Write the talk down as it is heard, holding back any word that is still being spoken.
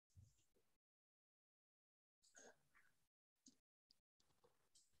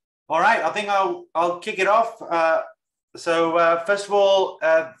All right, I think I'll kick it off. First of all,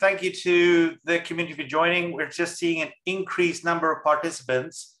 thank you to the community for joining. We're just seeing an increased number of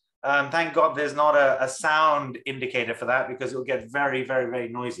participants. Thank God there's not a sound indicator for that because it'll get very, very, very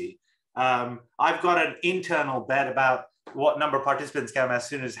noisy. I've got an internal bet about what number of participants come as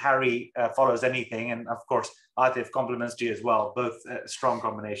soon as Harry follows anything. And of course, Aatif compliments to you as well, both strong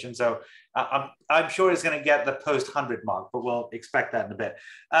combination. So I'm sure it's going to get the post 100 mark, but we'll expect that in a bit.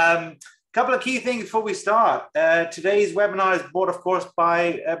 Couple of key things before we start. Today's webinar is brought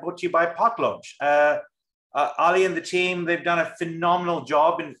to you by Paklaunch. Ali and the team, they've done a phenomenal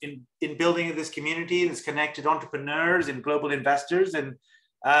job in building this community that's connected entrepreneurs and global investors. And,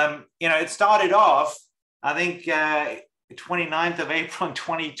 it started off, I think, 29th of April in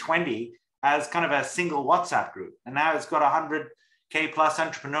 2020 as kind of a single WhatsApp group. And now it's got 100K plus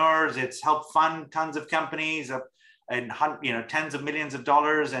entrepreneurs. It's helped fund tons of companies and tens of millions of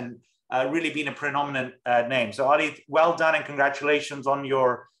dollars and really been a predominant name. So Ali, well done and congratulations on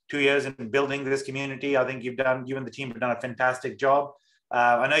your 2 years in building this community. I think you and the team have done a fantastic job.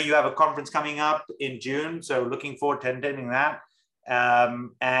 I know you have a conference coming up in June, so looking forward to attending that.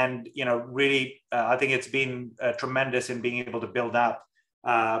 Really, I think it's been tremendous in being able to build up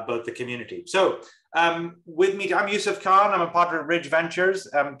both the community. So with me, I'm Yousuf Khan. I'm a partner at Ridge Ventures,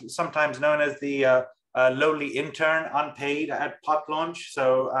 sometimes known as the lowly intern, unpaid at Paklaunch.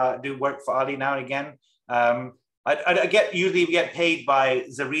 So I do work for Ali now and again. I usually get paid by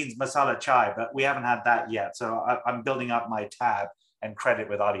Zareen's Masala Chai, but we haven't had that yet. So I'm building up my tab and credit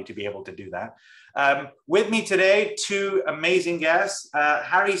with Ali to be able to do that. With me today, two amazing guests.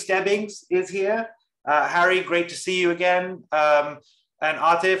 Harry Stebbings is here. Harry, great to see you again. And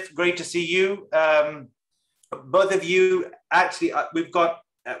Aatif, great to see you. Both of you, actually, we've got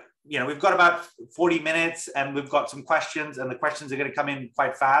about 40 minutes and we've got some questions and the questions are going to come in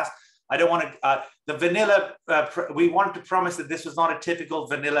quite fast. I don't want to, we want to promise that this was not a typical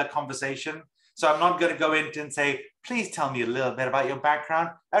vanilla conversation. So I'm not going to go into and say, please tell me a little bit about your background.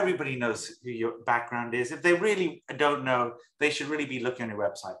 Everybody knows who your background is. If they really don't know, they should really be looking on your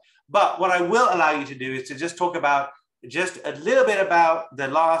website. But what I will allow you to do is to just talk about just a little bit about the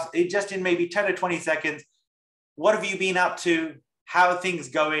last, just in maybe 10 or 20 seconds, what have you been up to? How are things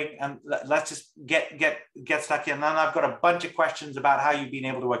going? And let's just get stuck in. And then I've got a bunch of questions about how you've been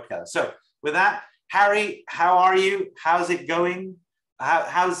able to work together. So with that, Harry, how are you? How's it going?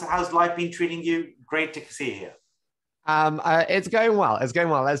 How's life been treating you? Great to see you here. It's going well. It's going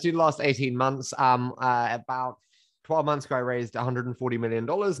well. Let's do the last 18 months. About 12 months ago, I raised $140 million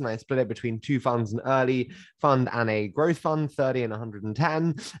and I split it between two funds, an early fund and a growth fund, 30 and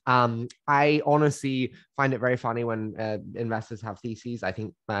 110. I honestly find it very funny when investors have theses. I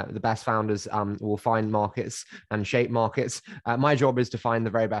think the best founders will find markets and shape markets. My job is to find the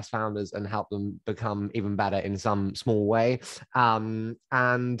very best founders and help them become even better in some small way.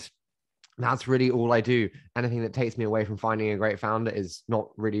 And that's really all I do. Anything that takes me away from finding a great founder is not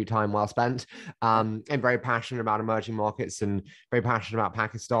really time well spent. I'm very passionate about emerging markets and very passionate about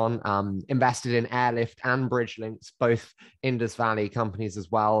Pakistan. Invested in Airlift and Bridge Links, both Indus Valley companies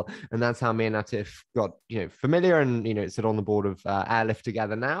as well. And that's how me and Aatif got familiar and sit on the board of Airlift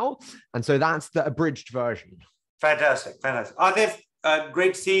together now. And so that's the abridged version. Fantastic. Aatif,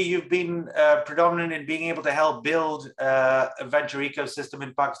 great to see you've been predominant in being able to help build a venture ecosystem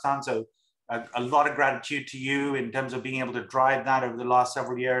in Pakistan. So a lot of gratitude to you in terms of being able to drive that over the last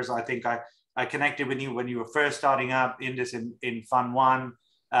several years. I think I connected with you when you were first starting up Indus in Fund 1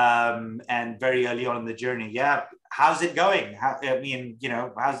 and very early on in the journey. Yeah, how's it going?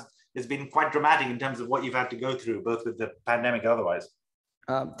 It's been quite dramatic in terms of what you've had to go through, both with the pandemic and otherwise.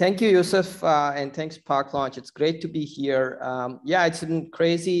 Thank you, Yousuf, and thanks, Paklaunch. It's great to be here. It's been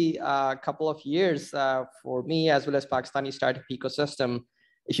crazy couple of years for me as well as Pakistani startup ecosystem.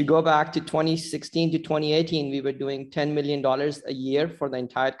 If you go back to 2016 to 2018, we were doing $10 million a year for the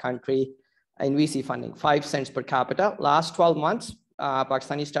entire country in VC funding, 5 cents per capita. Last 12 months,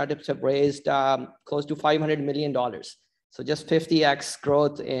 Pakistani startups have raised close to $500 million. So just 50x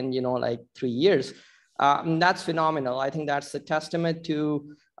growth in 3 years. That's phenomenal. I think that's a testament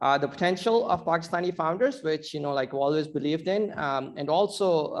to the potential of Pakistani founders, which we always believed in, and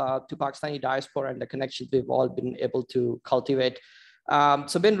also to Pakistani diaspora and the connections we've all been able to cultivate.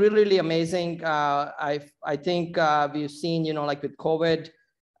 So been really, really amazing. I think we've seen, with COVID,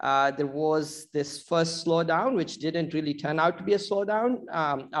 there was this first slowdown, which didn't really turn out to be a slowdown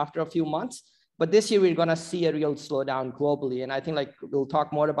after a few months. But this year, we're going to see a real slowdown globally. And I think we'll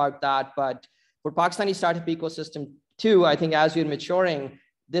talk more about that. But for Pakistani startup ecosystem too, I think as we're maturing,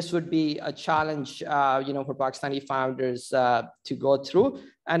 this would be a challenge, for Pakistani founders to go through,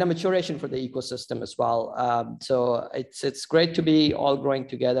 and a maturation for the ecosystem as well. So it's great to be all growing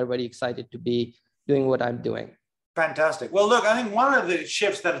together. Very excited to be doing what I'm doing. Fantastic. Well, look, I think one of the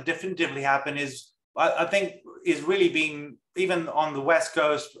shifts that have definitively happened is, I think, is really being, even on the West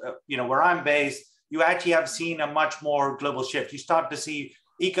Coast, where I'm based, you actually have seen a much more global shift. You start to see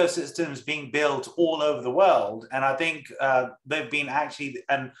ecosystems being built all over the world. And I think they've been actually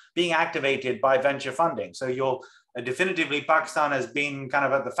being activated by venture funding. So you'll definitively, Pakistan has been kind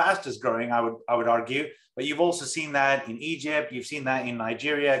of at the fastest growing, I would argue. But you've also seen that in Egypt, you've seen that in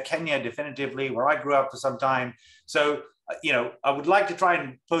Nigeria, Kenya, definitively, where I grew up for some time. So, I would like to try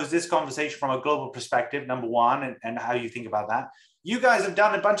and pose this conversation from a global perspective, number one, and how you think about that. You guys have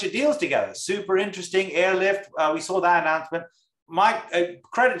done a bunch of deals together. Super interesting. Airlift, we saw that announcement. My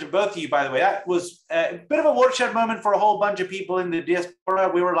credit to both of you, by the way. That was a bit of a watershed moment for a whole bunch of people in the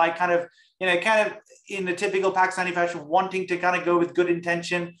diaspora. We were like kind of in the typical Pakistani fashion, wanting to kind of go with good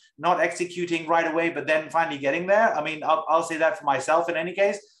intention, not executing right away, but then finally getting there. I mean, I'll say that for myself in any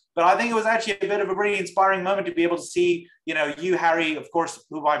case. But I think it was actually a bit of a really inspiring moment to be able to see, you, Harry, of course,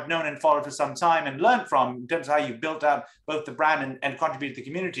 who I've known and followed for some time and learned from in terms of how you built up both the brand and contributed to the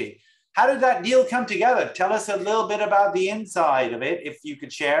community. How did that deal come together? Tell us a little bit about the inside of it, if you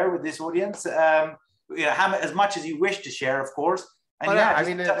could share with this audience, as much as you wish to share, of course. And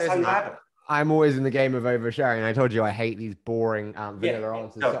that's how you happen. I'm always in the game of oversharing. I told you I hate these boring vanilla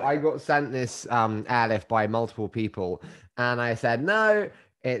answers. Totally. So I got sent this airlift by multiple people, and I said, no,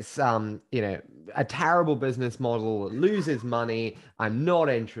 it's a terrible business model, loses money. I'm not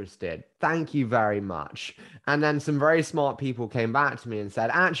interested. Thank you very much. And then some very smart people came back to me and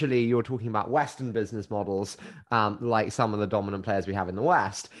said, actually, you're talking about Western business models, like some of the dominant players we have in the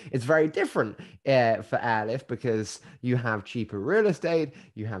West. It's very different for Airlift because you have cheaper real estate,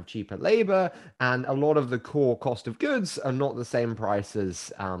 you have cheaper labor, and a lot of the core cost of goods are not the same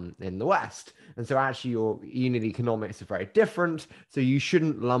prices in the West. And so actually your unit economics are very different. So you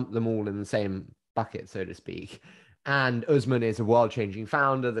shouldn't lump them all in the same bucket, so to speak. And Usman is a world-changing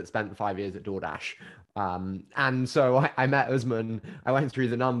founder that spent 5 years at DoorDash. And so I met Usman, I went through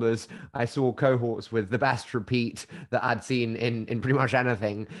the numbers, I saw cohorts with the best repeat that I'd seen in pretty much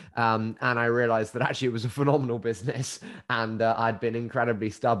anything. And I realized that actually it was a phenomenal business, and I'd been incredibly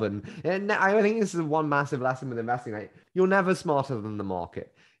stubborn. And I think this is one massive lesson with investing. Like, you're never smarter than the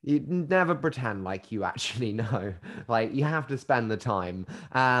market. You never pretend like you actually know. Like, you have to spend the time,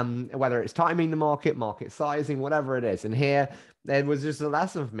 whether it's timing the market sizing, whatever it is. And here, it was just a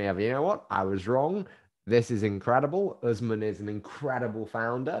lesson for me of, you know what? I was wrong. This is incredible. Usman is an incredible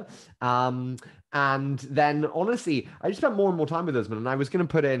founder. And then, honestly, I just spent more and more time with Usman, and I was going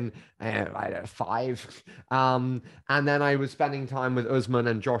to put in, 5. And then I was spending time with Usman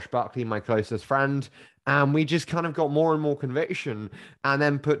and Josh Buckley, my closest friend. And we just kind of got more and more conviction, and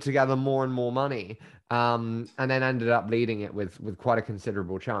then put together more and more money, and then ended up leading it with quite a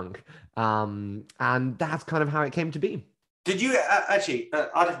considerable chunk. And that's kind of how it came to be. Did you actually,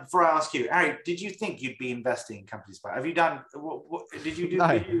 before I ask you, Harry, did you think you'd be investing in companies? Have you done, did you do?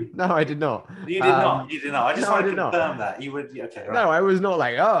 No, I did not. You did not. You did not. I just want to confirm that. You would, okay. Right. No, I was not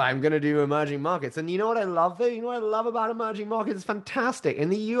like, I'm going to do emerging markets. And you know what I love though? You know what I love about emerging markets? It's fantastic. In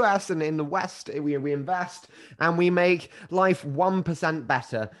the US and in the West, we invest and we make life 1%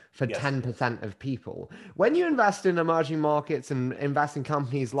 better for 10% of people. When you invest in emerging markets and invest in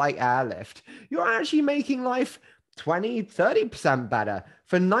companies like Airlift, you're actually making life 20-30% better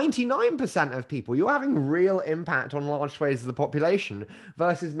for 99% of people. You're having real impact on large swathes of the population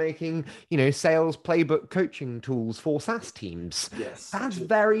versus making, sales playbook coaching tools for SaaS teams. Yes, that's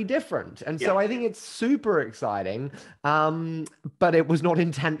very different. And so I think it's super exciting, but it was not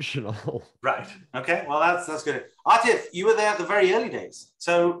intentional. Right. Okay. Well, that's good. Aatif, you were there at the very early days.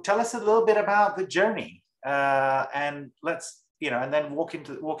 So tell us a little bit about the journey, and let's, and then walk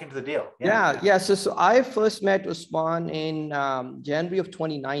into the deal. Yeah. So I first met Usman in January of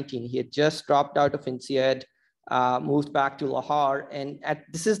 2019. He had just dropped out of INSEAD, moved back to Lahore. And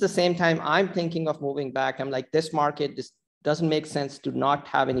this is the same time I'm thinking of moving back. I'm like, this market, this doesn't make sense to not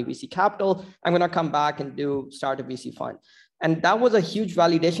have any VC capital. I'm going to come back and start a VC fund. And that was a huge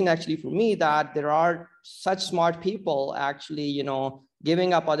validation actually for me that there are such smart people actually,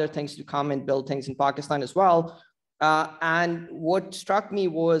 giving up other things to come and build things in Pakistan as well. And what struck me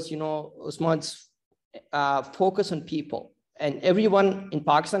was, Usman's focus on people. And everyone in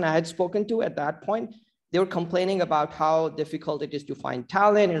Pakistan I had spoken to at that point, they were complaining about how difficult it is to find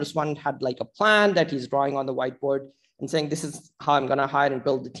talent. And Usman had like a plan that he's drawing on the whiteboard and saying, this is how I'm going to hire and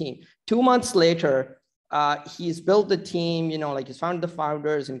build the team. 2 months later, He's built the team, like he's found the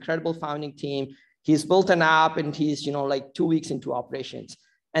founders, incredible founding team. He's built an app and he's, like 2 weeks into operations.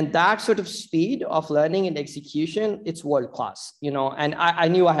 And that sort of speed of learning and execution, it's world-class, and I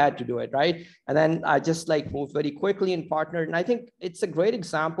knew I had to do it, right? And then I just like moved very quickly and partnered. And I think it's a great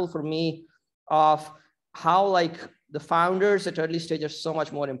example for me of how like the founders at early stage are so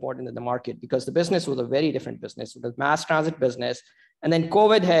much more important than the market, because the business was a very different business, it was a mass transit business. And then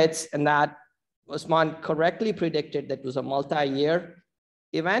COVID hits, and that Usman correctly predicted that it was a multi-year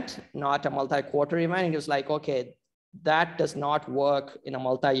event, not a multi-quarter event. And he was like, okay, that does not work in a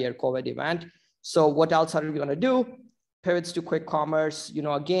multi-year COVID event. So what else are we going to do? Pivots to quick commerce.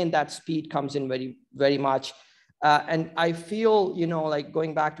 Again, that speed comes in very, very much. And I feel, like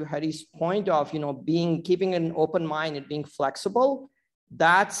going back to Harry's point of, keeping an open mind and being flexible,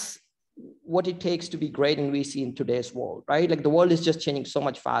 that's what it takes to be great in VC in today's world, right? Like the world is just changing so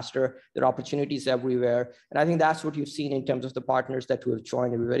much faster. There are opportunities everywhere. And I think that's what you've seen in terms of the partners that we have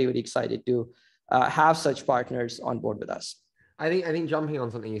joined. And we're very, very excited to have such partners on board with us. I think jumping on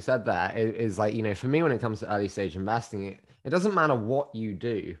something you said there is like, for me, when it comes to early stage investing, it doesn't matter what you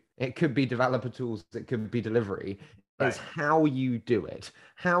do. It could be developer tools, it could be delivery. It's how you do it.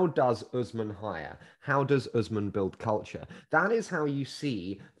 How does Usman hire? How does Usman build culture? That is how you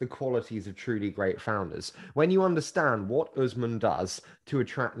see the qualities of truly great founders. When you understand what Usman does to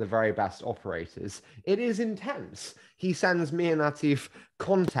attract the very best operators, it is intense. He sends me and Aatif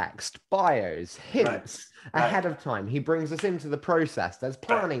context, bios, hints ahead of time. He brings us into the process. There's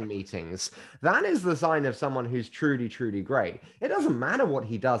planning meetings. That is the sign of someone who's truly, truly great. It doesn't matter what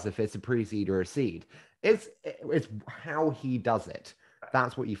he does if it's a pre-seed or a seed. It's how he does it.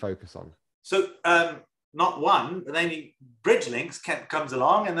 That's what you focus on. So not one, but then Bridgelinks comes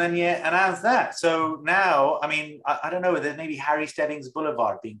along and then you announce that. So now, I mean, I don't know, there's maybe Harry Stebbings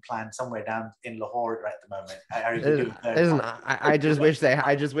Boulevard being planned somewhere down in Lahore at the moment. I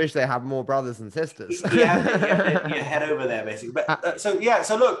just wish they have more brothers and sisters. Yeah, you head over there basically. But so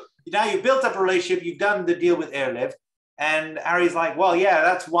look, now you've built up a relationship, you've done the deal with Airlift, and Harry's like, well, yeah,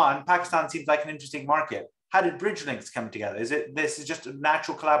 that's one. Pakistan seems like an interesting market. How did Bridgelinks come together? This is just a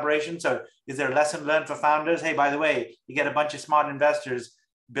natural collaboration? So is there a lesson learned for founders? Hey, by the way, you get a bunch of smart investors,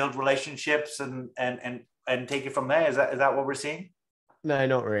 build relationships and take it from there. Is that what we're seeing? No,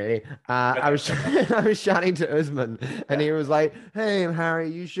 not really. I was chatting to Usman and he was like, hey,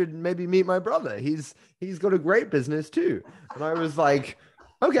 Harry, you should maybe meet my brother. He's got a great business too. And I was like,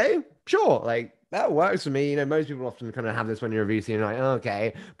 okay, sure. Like, that works for me. Most people often kind of have this when you're a VC and you're like,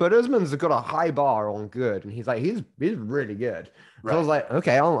 okay. But Usman's got a high bar on good. And he's like, he's really good. So I was like,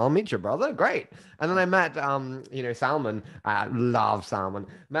 okay, I'll meet your brother. Great. And then I met, Salman. I love Salman.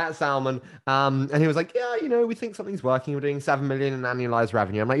 Met Salman. And he was like, yeah, we think something's working. We're doing 7 million in annualized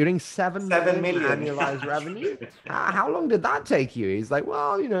revenue. I'm like, you're doing 7 million annualized revenue? How long did that take you? He's like,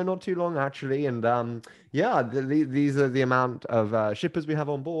 well, not too long actually. And these are the amount of shippers we have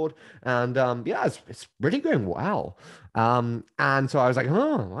on board. And it's really going well. And so I was like,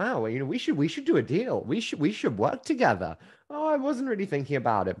 oh, wow, we should do a deal. We should work together. Oh, I wasn't really thinking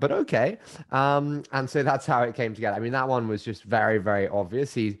about it, but okay. And so that's how it came together. I mean, that one was just very, very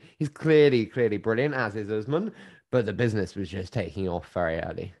obvious. He's clearly brilliant, as is Usman, but the business was just taking off very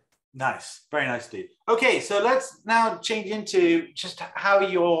early. Nice. Very nice, Steve. Okay, so let's now change into just how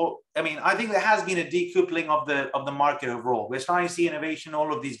I think there has been a decoupling of the market overall. We're starting to see innovation in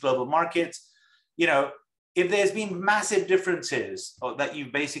all of these global markets. If there's been massive differences that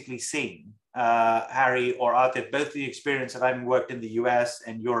you've basically seen, Harry or Aatif, both the experience of having worked in the US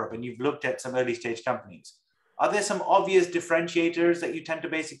and Europe, and you've looked at some early stage companies, are there some obvious differentiators that you tend to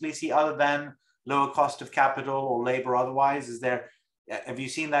basically see other than lower cost of capital or labor otherwise? Have you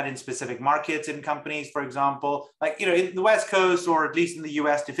seen that in specific markets in companies, for example? Like, in the West Coast, or at least in the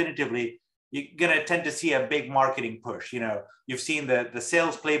US definitively, you're going to tend to see a big marketing push. You've seen the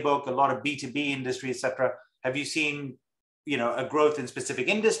sales playbook, a lot of B2B industry, et cetera. Have you seen a growth in specific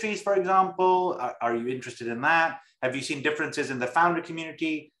industries, for example? Are you interested in that? Have you seen differences in the founder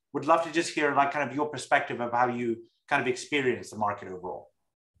community? Would love to just hear kind of your perspective of how you kind of experience the market overall.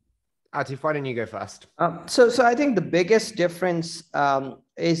 Aatif, why don't you go first? So I think the biggest difference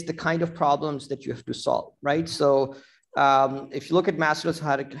is the kind of problems that you have to solve, right? So if you look at Maslow's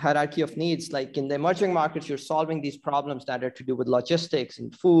hierarchy of needs, like in the emerging markets, you're solving these problems that are to do with logistics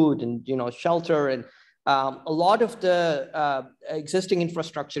and food and shelter, and a lot of the existing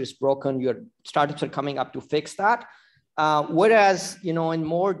infrastructure is broken. Your startups are coming up to fix that. Whereas, in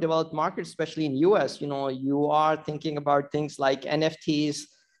more developed markets, especially in US, you are thinking about things like NFTs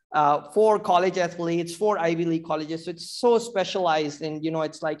for college athletes, for Ivy League colleges. So it's so specialized, and,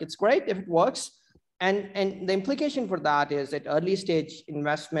 it's great if it works. And the implication for that is that early stage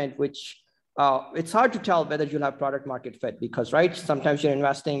investment, which it's hard to tell whether you'll have product market fit, because right, sometimes you're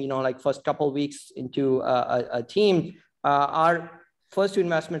investing, like first couple of weeks into a team. Our first two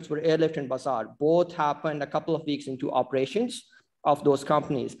investments were Airlift and Bazaar. Both happened a couple of weeks into operations of those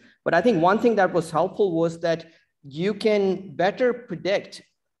companies. But I think one thing that was helpful was that you can better predict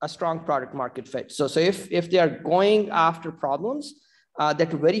a strong product market fit. So if they are going after problems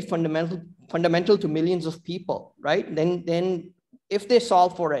that are very fundamental to millions of people, right? Then if they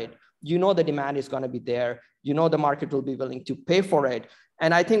solve for it, the demand is going to be there. The market will be willing to pay for it.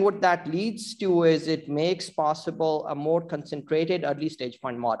 And I think what that leads to is it makes possible a more concentrated early stage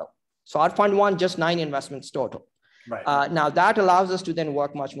fund model. So our fund one, just 9 investments total. Right. Now that allows us to then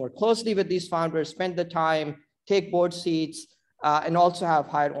work much more closely with these founders, spend the time, take board seats, and also have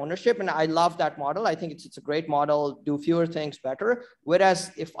higher ownership. And I love that model. I think it's a great model, do fewer things better.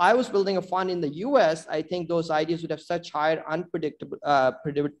 Whereas if I was building a fund in the US, I think those ideas would have such higher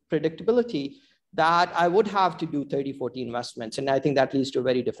predictability that I would have to do 30, 40 investments. And I think that leads to a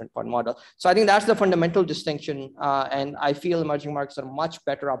very different fund model. So I think that's the fundamental distinction. And I feel emerging markets are a much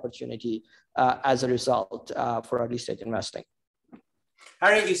better opportunity as a result for early stage investing.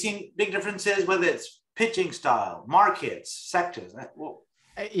 Harry, have you seen big differences, whether it's pitching style, markets, sectors?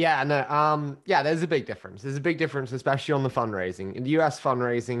 Yeah, there's a big difference. There's a big difference, especially on the fundraising. In the US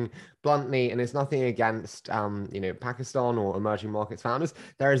fundraising, bluntly, and it's nothing against, Pakistan or emerging markets founders,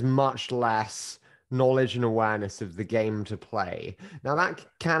 there is much less knowledge and awareness of the game to play. Now, that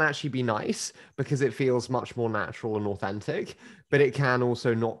can actually be nice because it feels much more natural and authentic, but it can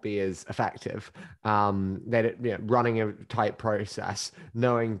also not be as effective. Running a tight process,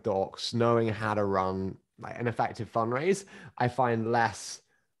 knowing docs, knowing how to run an effective fundraise, I find less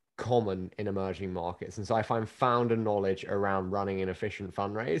common in emerging markets. And so I find founder knowledge around running an efficient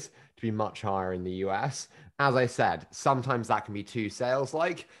fundraise to be much higher in the US. As I said, sometimes that can be too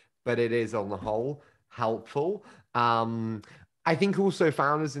sales-like, but it is on the whole helpful. I think also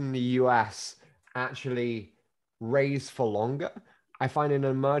founders in the US actually raise for longer. I find in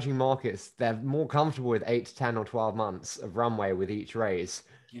emerging markets, they're more comfortable with 8 to 10 or 12 months of runway with each raise.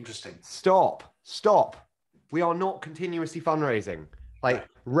 Interesting. Stop. We are not continuously fundraising.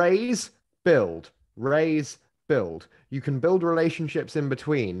 Raise, build, raise, build. You can build relationships in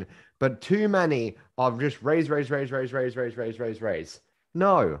between, but too many are just raise.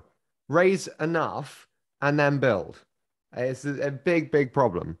 No, raise enough and then build. It's a big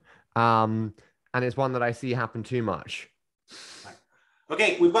problem. And it's one that I see happen too much.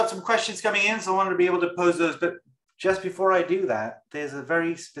 Okay, we've got some questions coming in, so I wanted to be able to pose those. But just before I do that, there's a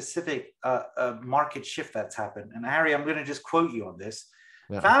very specific market shift that's happened. And Harry, I'm going to just quote you on this.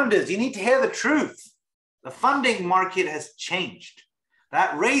 Yeah. Founders, you need to hear the truth. The funding market has changed.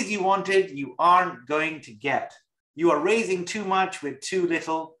 That raise you wanted, you aren't going to get. You are raising too much with too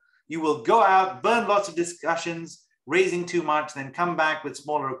little. You will go out, burn lots of discussions, raising too much, then come back with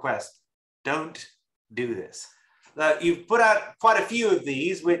smaller requests. Don't do this. You've put out quite a few of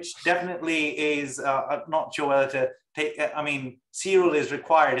these, which definitely is, I'm not sure whether to take, cereal is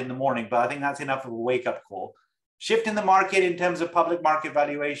required in the morning, but I think that's enough of a wake-up call. Shift in the market in terms of public market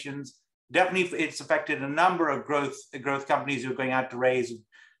valuations, definitely it's affected a number of growth companies who are going out to raise,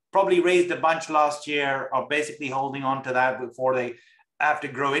 probably raised a bunch last year, are basically holding on to that before they have to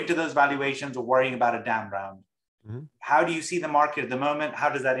grow into those valuations or worrying about a down round. Mm-hmm. How do you see the market at the moment? How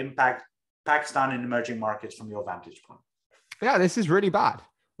does that impact Pakistan and emerging markets from your vantage point? Yeah, this is really bad.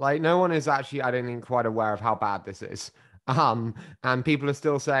 No one is actually, I don't think, quite aware of how bad this is. And people are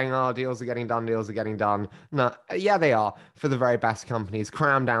still saying, oh, deals are getting done. No, yeah, they are for the very best companies.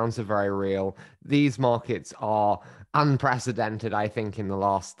 Cram downs are very real. These markets are unprecedented, I think, in the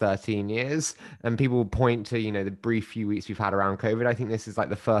last 13 years. And people point to, the brief few weeks we've had around COVID. I think this is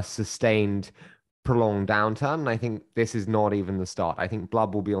the first sustained prolonged downturn. And I think this is not even the start. I think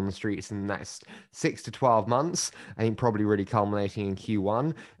blood will be on the streets in the next 6 to 12 months. I think probably really culminating in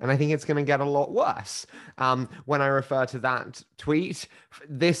Q1. And I think it's going to get a lot worse. When I refer to that tweet,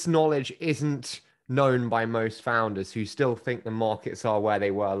 this knowledge isn't known by most founders who still think the markets are where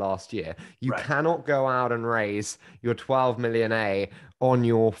they were last year. You cannot go out and raise your 12 million A on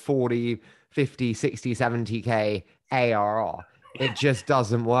your 40, 50, 60, 70K ARR. It just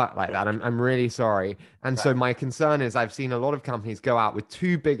doesn't work like that. I'm really sorry. And so my concern is I've seen a lot of companies go out with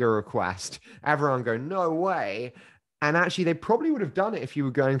too big a request. Everyone go, no way. And actually, they probably would have done it if you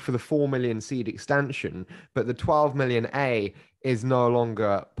were going for the 4 million seed extension. But the 12 million A is no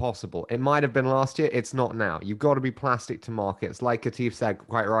longer possible. It might have been last year. It's not now. You've got to be plastic to markets. Like Aatif said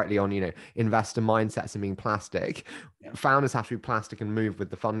quite rightly on, investor mindsets and being plastic. Yeah. Founders have to be plastic and move with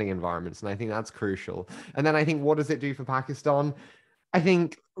the funding environments. And I think that's crucial. And then I think, what does it do for Pakistan? I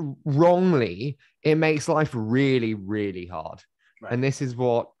think wrongly, it makes life really, really hard. Right. And this is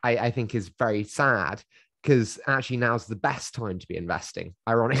what I think is very sad, because actually now's the best time to be investing.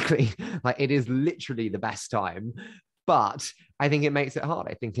 Ironically, like it is literally the best time. But I think it makes it hard.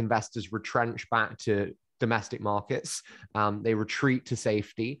 I think investors retrench back to domestic markets. They retreat to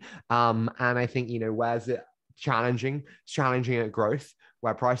safety. And I think, where's it challenging? It's challenging at growth,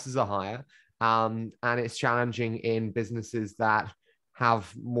 where prices are higher. And it's challenging in businesses that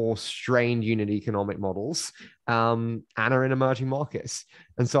have more strained unit economic models and are in emerging markets.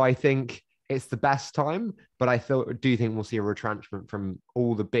 And so I think it's the best time, but I do think we'll see a retrenchment from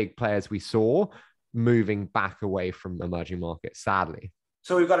all the big players we saw moving back away from emerging markets, sadly.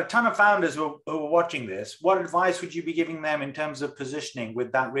 So we've got a ton of founders who are watching this. What advice would you be giving them in terms of positioning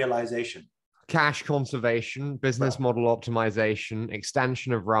with that realization? Cash conservation, business model optimization,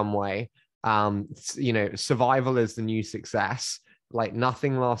 extension of runway. Survival is the new success. Like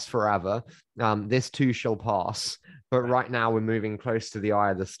nothing lasts forever. This too shall pass. But right now we're moving close to the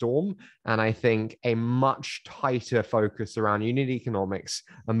eye of the storm. And I think a much tighter focus around unit economics,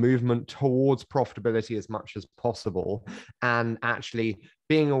 a movement towards profitability as much as possible, and actually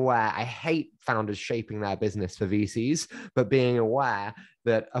being aware, I hate founders shaping their business for VCs, but being aware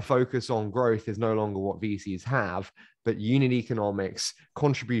that a focus on growth is no longer what VCs have, but unit economics,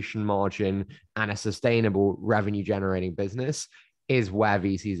 contribution margin, and a sustainable revenue generating business is where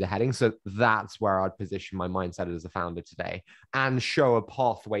VCs are heading. So that's where I'd position my mindset as a founder today and show a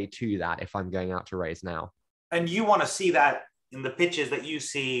pathway to that if I'm going out to raise now. And you want to see that in the pitches that you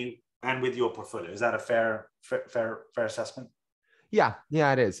see and with your portfolio. Is that a fair assessment? Yeah,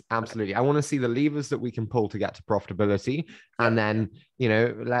 it is. Absolutely. I want to see the levers that we can pull to get to profitability. And then,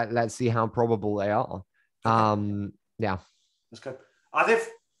 let's see how probable they are. Yeah. That's good. Aatif?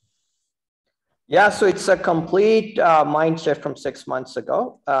 Yeah, so it's a complete mind shift from 6 months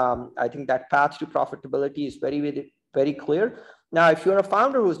ago. I think that path to profitability is very, very, very clear. Now, if you're a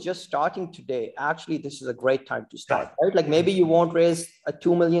founder who's just starting today, actually, this is a great time to start, right? Like maybe you won't raise a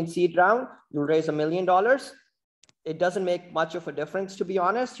 2 million seed round, you'll raise $1 million. It doesn't make much of a difference, to be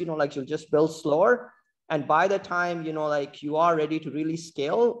honest. You'll just build slower. And by the time, you are ready to really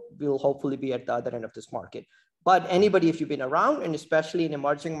scale, we'll hopefully be at the other end of this market. But anybody, if you've been around, and especially in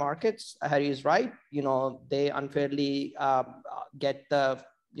emerging markets, Harry is right. They unfairly get the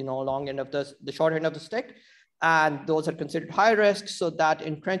long end of the short end of the stick, and those are considered high risk. So that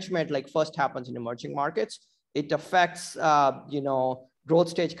entrenchment first happens in emerging markets. It affects growth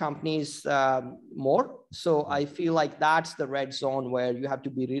stage companies more. So I feel like that's the red zone where you have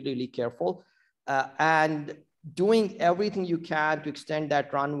to be really, really careful and doing everything you can to extend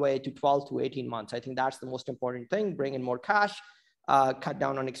that runway to 12 to 18 months. I think that's the most important thing. Bring in more cash, cut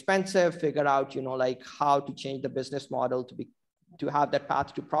down on expensive, figure out, how to change the business model to have that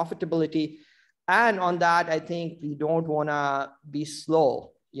path to profitability. And on that, I think we don't want to be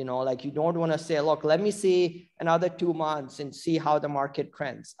slow. You don't want to say, look, let me see another 2 months and see how the market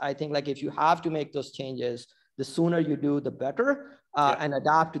trends. I think if you have to make those changes, the sooner you do, the better. And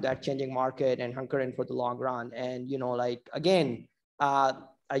adapt to that changing market and hunker in for the long run. And, again, a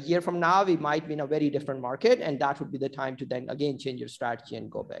year from now, we might be in a very different market. And that would be the time to then, again, change your strategy and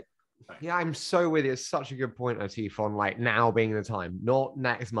go big. Yeah, I'm so with you. It's such a good point, Aatif, on now being the time, not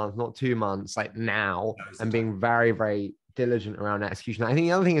next month, not 2 months, now, and being very, very diligent around execution. I think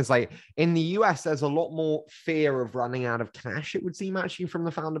the other thing is in the US, there's a lot more fear of running out of cash, it would seem, actually, from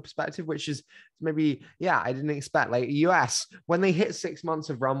the founder perspective, which is maybe, I didn't expect. US, when they hit 6 months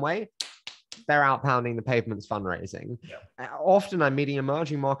of runway, they're out pounding the pavements fundraising. Often I'm meeting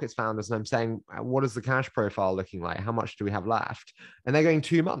emerging markets founders and I'm saying, what is the cash profile looking like? How much do we have left? And they're going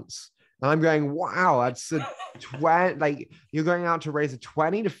 2 months. And I'm going, wow, that's you're going out to raise a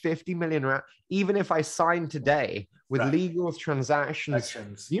 20 to 50 million round. Even if I sign today with legal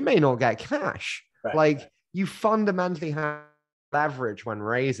transactions, you may not get cash. You fundamentally have leverage when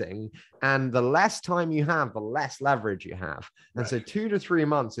raising, and the less time you have, the less leverage you have. And so 2 to 3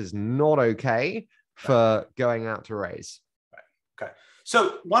 months is not okay for going out to raise. Okay.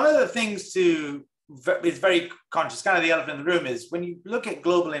 So one of the things is very conscious, kind of the elephant in the room, is when you look at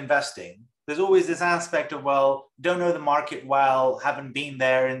global investing, there's always this aspect of, don't know the market well, haven't been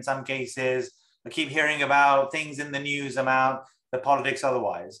there in some cases. I keep hearing about things in the news about the politics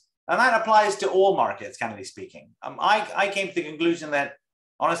otherwise. And that applies to all markets, candidly speaking. I came to the conclusion that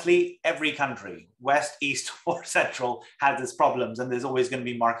honestly, every country, West, East, or Central, has its problems, and there's always going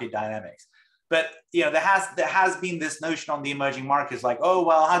to be market dynamics. But there has been this notion on the emerging markets, like, oh,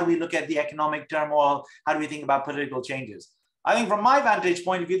 well, how do we look at the economic turmoil? How do we think about political changes? I think from my vantage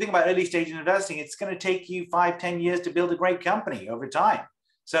point, if you think about early stage investing, it's going to take you 5-10 years to build a great company over time.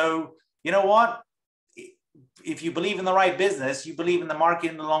 So you know what? If you believe in the right business, you believe in the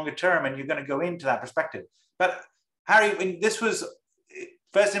market in the longer term, and you're going to go into that perspective. But Harry, this was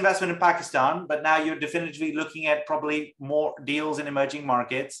first investment in Pakistan, but now you're definitively looking at probably more deals in emerging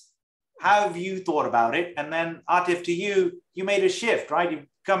markets. How have you thought about it? And then Aatif, to you, you made a shift, right? You've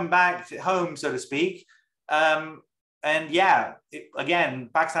come back home, so to speak. And yeah, again,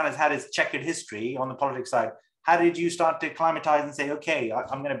 Pakistan has had its checkered history on the politics side. How did you start to climatize and say, okay,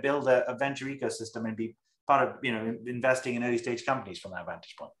 I'm going to build a venture ecosystem and be part of, investing in early stage companies from that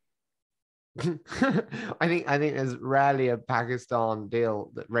vantage point? I think there's rarely a Pakistan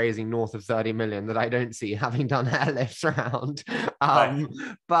deal that raising north of 30 million that I don't see, having done airlifts around. I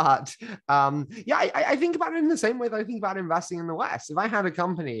think about it in the same way that I think about investing in the West. If I had a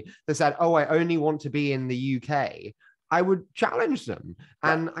company that said, oh, I only want to be in the UK, I would challenge them.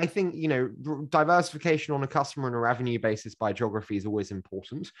 And I think, diversification on a customer and a revenue basis by geography is always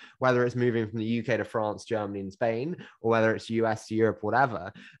important, whether it's moving from the UK to France, Germany, and Spain, or whether it's US to Europe,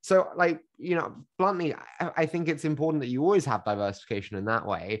 whatever. So bluntly, I think it's important that you always have diversification in that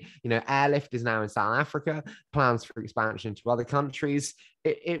way. Airlift is now in South Africa, plans for expansion to other countries.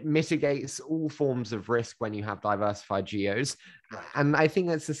 It mitigates all forms of risk when you have diversified geos. And I think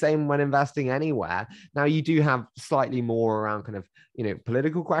it's the same when investing anywhere. Now, you do have slightly more around kind of,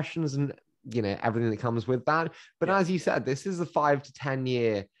 political questions and, everything that comes with that. But as you said, this is a 5 to 10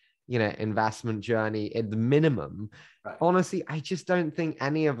 year, investment journey at the minimum. Honestly, I just don't think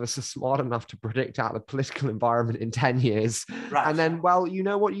any of us are smart enough to predict out the political environment in 10 years. And then, well, you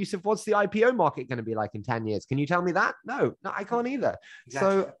know what, Yousuf, what's the IPO market going to be like in 10 years? Can you tell me that? No, I can't either. Exactly.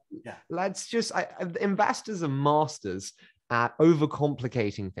 So let's just, investors are masters at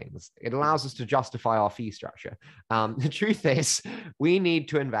overcomplicating things. It allows us to justify our fee structure. The truth is, we need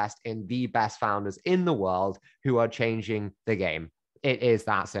to invest in the best founders in the world who are changing the game. It is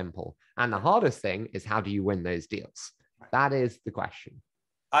that simple. And the hardest thing is, how do you win those deals? That is the question.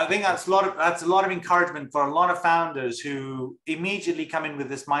 I think that's a lot of encouragement for a lot of founders who immediately come in with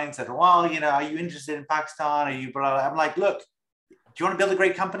this mindset. Well, are you interested in Pakistan? Are you? I'm like, look, do you want to build a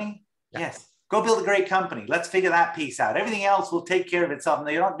great company? Yes. Go build a great company. Let's figure that piece out. Everything else will take care of itself. And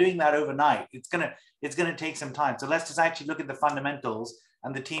you're not doing that overnight. It's gonna take some time. So let's just actually look at the fundamentals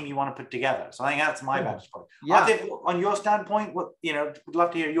and the team you want to put together. So I think that's my vantage point. I think on your standpoint, would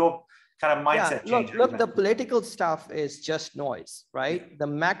love to hear your kind of mindset change. Look, the political stuff is just noise, right? The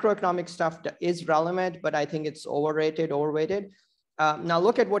macroeconomic stuff is relevant, but I think it's overweighted. Now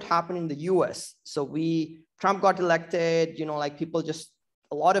look at what happened in the US. So Trump got elected,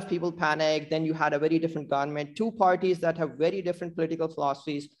 a lot of people panicked. Then you had a very different government, two parties that have very different political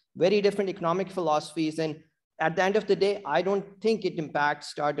philosophies, very different economic philosophies. And at the end of the day, I don't think it impacts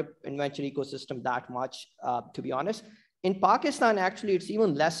startup and venture ecosystem that much, to be honest. In Pakistan, actually, it's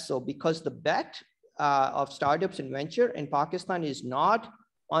even less so, because the bet of startups and venture in Pakistan is not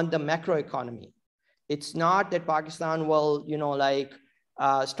on the macroeconomy. It's not that Pakistan will,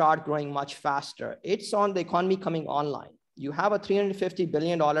 start growing much faster. It's on the economy coming online. You have a $350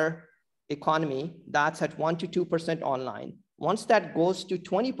 billion economy that's at 1 to 2% online. Once that goes to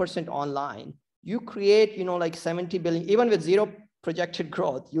 20% online, you create, 70 billion, even with zero projected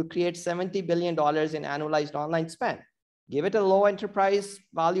growth, you create $70 billion in annualized online spend. Give it a low enterprise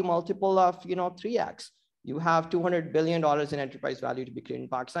value multiple of, 3x. You have $200 billion in enterprise value to be created in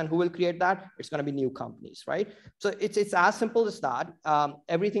Pakistan. Who will create that? It's going to be new companies, right? So it's as simple as that.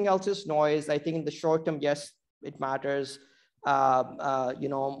 Everything else is noise. I think in the short term, yes, it matters,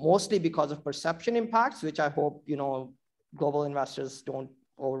 mostly because of perception impacts, which I hope, global investors don't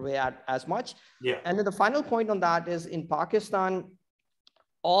overweigh as much. And then the final point on that is, in Pakistan,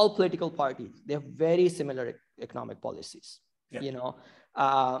 all political parties, they have very similar economic policies. They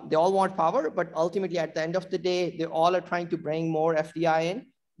all want power, but ultimately at the end of the day, they all are trying to bring more FDI in.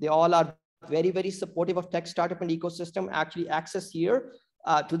 They all are very, very supportive of tech startup and ecosystem. Actually, access here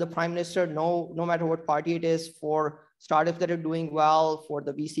to the prime minister, no matter what party it is, for startups that are doing well, for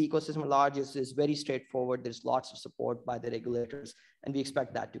the VC ecosystem at large, is very straightforward. There's lots of support by the regulators, and we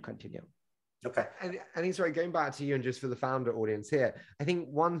expect that to continue. Okay. And I think, sorry, going back to you and just for the founder audience here, I think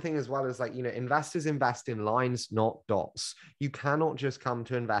one thing as well is investors invest in lines, not dots. You cannot just come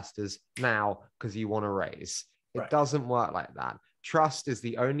to investors now because you want to raise. It doesn't work like that. trust is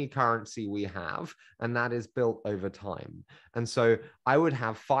the only currency we have, and that is built over time. And so I would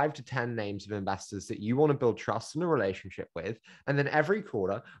have 5 to 10 names of investors that you want to build trust and a relationship with. And then every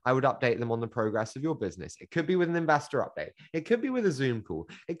quarter, I would update them on the progress of your business. It could be with an investor update. It could be with a Zoom call.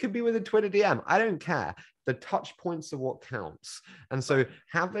 It could be with a Twitter DM. I don't care. The touch points are what counts. And so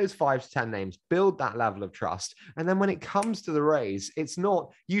have those 5 to 10 names, build that level of trust. And then when it comes to the raise, it's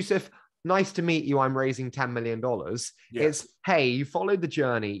not, Yousuf, nice to meet you, I'm raising $10 million. Yeah. It's, hey, you followed the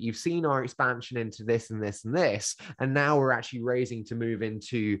journey. You've seen our expansion into this and this and this. And now we're actually raising to move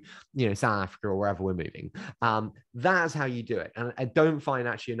into, South Africa or wherever we're moving. That's how you do it. And I don't find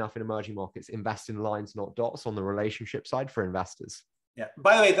actually enough in emerging markets invest in lines, not dots on the relationship side for investors. Yeah.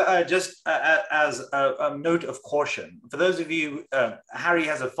 By the way, just as a note of caution, for those of you, Harry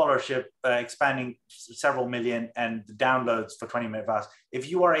has a followership expanding several million and the downloads for 20-minute fast.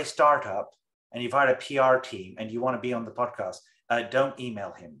 If you are a startup and you've hired a PR team and you want to be on the podcast, don't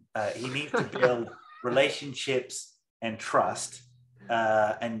email him. He needs to build relationships and trust.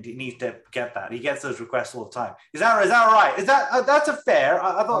 And he needs to get that. He gets those requests all the time. Is that right? Is that that's a fair?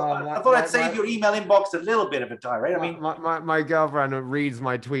 I thought I'd save your email inbox a little bit of a time, right? I mean, my girlfriend reads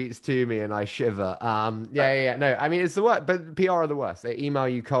my tweets to me and I shiver. Yeah. No, I mean, it's the worst, but PR are the worst. They email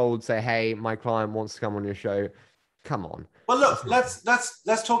you cold, say, "Hey, my client wants to come on your show." Come on. Well, look, let's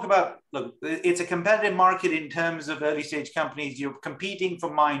talk about. Look, it's a competitive market in terms of early stage companies. You're competing for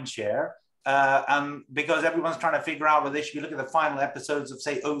mind share. Because everyone's trying to figure out whether they should be looking at the final episodes of,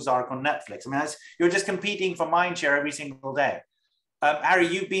 say, Ozark on Netflix. I mean, you're just competing for mind share every single day. Harry,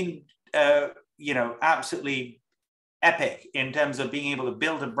 you've been, absolutely epic in terms of being able to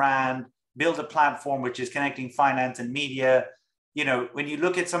build a brand, build a platform which is connecting finance and media. When you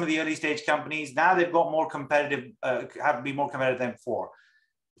look at some of the early stage companies, now they've got more competitive, have to be more competitive than before.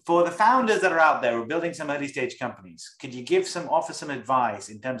 For the founders that are out there who are building some early stage companies, could you offer some advice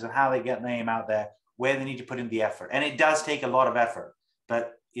in terms of how they get the name out there, where they need to put in the effort? And it does take a lot of effort,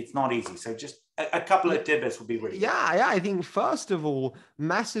 but it's not easy. So just a couple of tidbits would be really good. Yeah. I think first of all,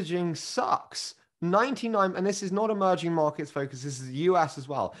 messaging sucks. 99, and this is not emerging markets focus, this is US as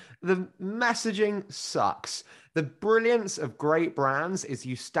well. The messaging sucks. The brilliance of great brands is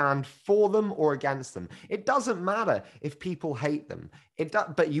you stand for them or against them. It doesn't matter if people hate them.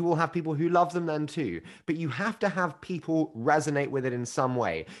 But you will have people who love them then too. But you have to have people resonate with it in some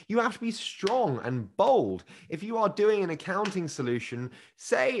way. You have to be strong and bold. If you are doing an accounting solution,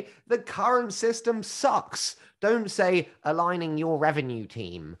 say the current system sucks. Don't say aligning your revenue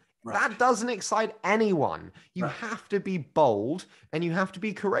team. Right. That doesn't excite anyone. You have to be bold and you have to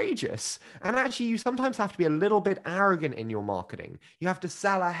be courageous. And actually, you sometimes have to be a little bit arrogant in your marketing. You have to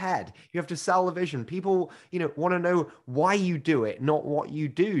sell ahead. You have to sell the vision. People, want to know why you do it, not what you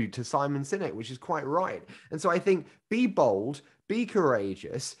do, to Simon Sinek, which is quite right. And so I think be bold, be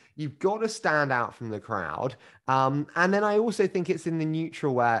courageous. You've got to stand out from the crowd. And then I also think it's in the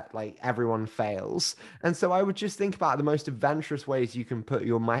neutral where everyone fails. And so I would just think about the most adventurous ways you can put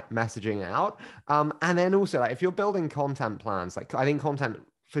your messaging out. And then also if you're building content plans, I think content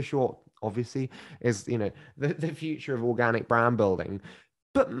for sure, obviously, is, the future of organic brand building.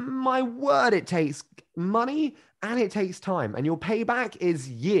 But my word, it takes money and it takes time, and your payback is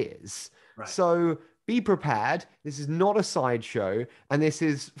years. Right. So be prepared. This is not a sideshow, and this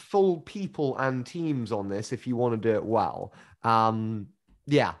is full people and teams on this if you want to do it well. And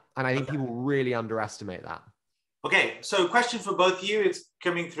I think people really underestimate that. Okay, so question for both of you. It's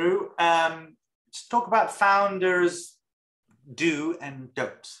coming through. Let's talk about founders do and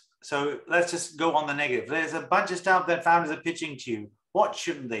don't. So let's just go on the negative. There's a bunch of stuff that founders are pitching to you. What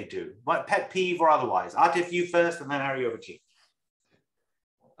shouldn't they do? What pet peeve or otherwise? Aatif, you first, and then Harry, over to you.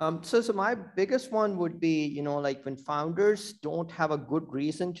 So my biggest one would be, when founders don't have a good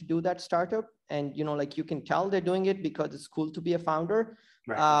reason to do that startup, and, you can tell they're doing it because it's cool to be a founder.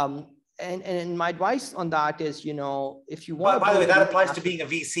 Right. And my advice on that is, if you want. By the way, that applies to being a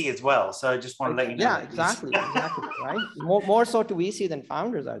VC as well. So I just want to let you know. Yeah, exactly, right. More so to VC than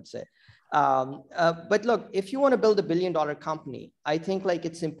founders, I would say. But look, if you want to build $1 billion company, I think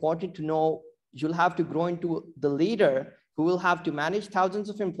it's important to know you'll have to grow into the leader who will have to manage thousands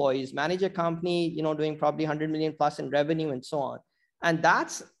of employees, manage a company, doing probably 100 million plus in revenue and so on. And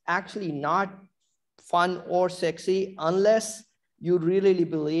that's actually not fun or sexy unless you really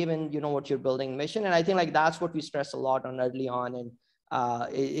believe in, what you're building mission. And I think that's what we stress a lot on early on. And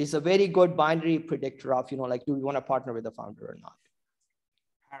it's a very good binary predictor of, do we want to partner with the founder or not?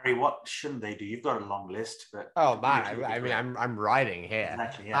 Harry, what shouldn't they do? You've got a long list, but I'm writing here.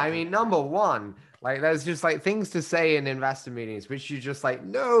 Exactly, yeah. I mean, number one, Like there's just like things to say in investor meetings, which you just like,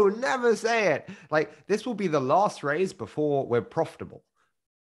 no, never say it. Like this will be the last raise before we're profitable.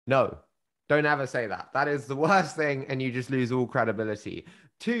 No, don't ever say that. That is the worst thing, and you just lose all credibility.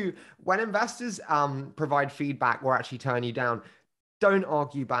 Two, when investors provide feedback or actually turn you down, don't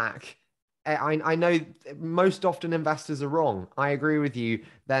argue back. I know most often investors are wrong. I agree with you.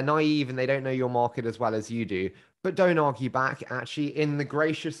 They're naive and they don't know your market as well as you do. But don't argue back. Actually, in the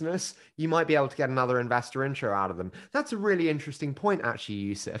graciousness, you might be able to get another investor intro out of them. That's a really interesting point, actually,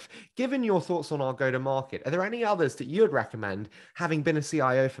 Yousuf. Given your thoughts on our go-to-market, are there any others that you would recommend, having been a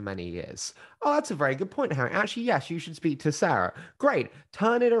CIO for many years? Oh, that's a very good point, Harry. Actually, yes, you should speak to Sarah. Great.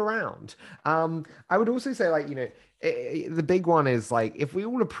 Turn it around. I would also say, like, the big one is like, if we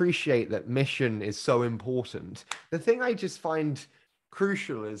all appreciate that mission is so important, the thing I just find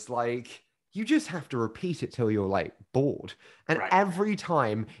crucial is like, you just have to repeat it till you're like bored. And every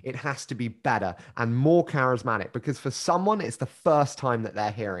time it has to be better and more charismatic, because for someone, it's the first time that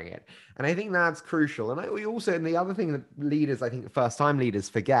they're hearing it. And I think that's crucial. And we also, and the other thing that leaders, I think first time leaders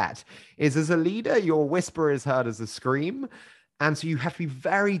forget is, as a leader, your whisper is heard as a scream. And so you have to be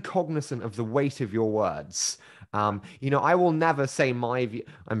very cognizant of the weight of your words. I will never say my view.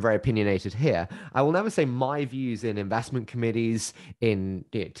 I'm very opinionated here. I will never say my views in investment committees, in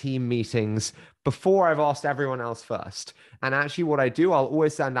team meetings, before I've asked everyone else first. And actually what I do, I'll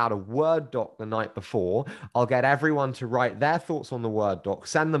always send out a Word doc the night before. I'll get everyone to write their thoughts on the Word doc,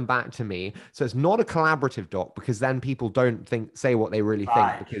 send them back to me. So it's not a collaborative doc, because then people don't say what they really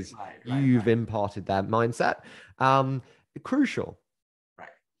think, because you've imparted their mindset. Crucial. Right.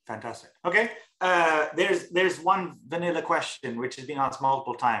 Fantastic. Okay. There's one vanilla question which has been asked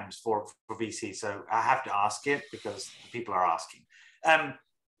multiple times for VC, so I have to ask it because people are asking.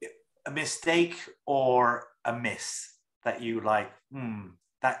 A mistake or a miss that you like,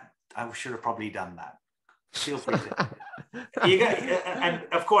 that I should have probably done that. Feel free to. And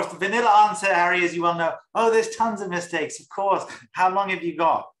of course, the vanilla answer, Harry, as you well know, there's tons of mistakes. Of course. How long have you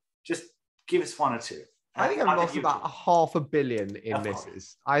got? Just give us one or two. I think I've lost about $500 million in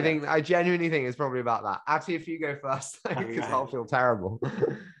misses. I genuinely think it's probably about that. Actually, if you go first, because I'll feel terrible.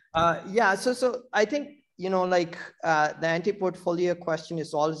 So I think, the anti-portfolio question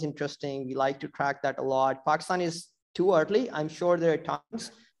is always interesting. We like to track that a lot. Pakistan is too early. I'm sure there are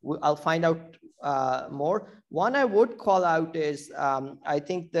tons. I'll find out more. One I would call out is, I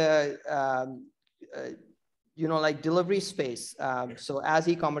think the, delivery space. So as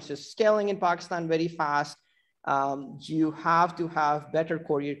e-commerce is scaling in Pakistan very fast, you have to have better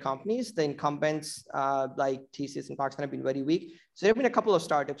courier companies. The incumbents like TCS in Pakistan have been very weak. So there have been a couple of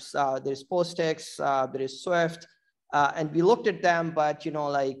startups. There's Postex, there is Swift, and we looked at them, but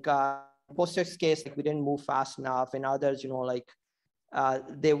Postex case, we didn't move fast enough, and others,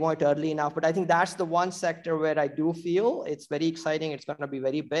 they weren't early enough. But I think that's the one sector where I do feel it's very exciting. It's going to be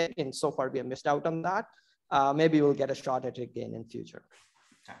very big, and so far we have missed out on that. Maybe we'll get a shot at it again in future.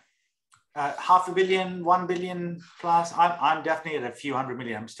 Okay. $500 million, 1 billion plus. I'm definitely at a few hundred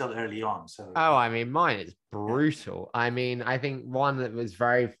million. I'm still early on. So. Oh, I mean, mine is brutal. I mean, I think one that was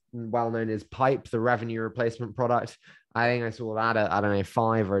very well known is Pipe, the revenue replacement product. I think I saw that at, I don't know,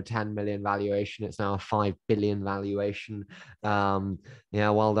 5 or 10 million valuation. It's now a 5 billion valuation. Well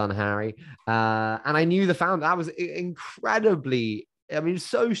done, Harry. And I knew the founder. That was incredibly,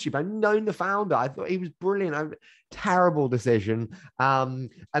 so stupid. I've known the founder. I thought he was brilliant. Terrible decision. And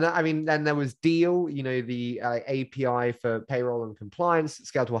I mean, then there was Deal, the API for payroll and compliance,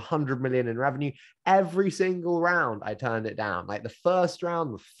 scaled to 100 million in revenue. Every single round, I turned it down. Like the first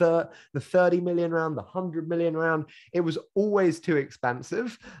round, the 30 million round, the 100 million round, it was always too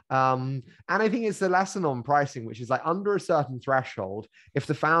expensive. And I think it's the lesson on pricing, which is like under a certain threshold, if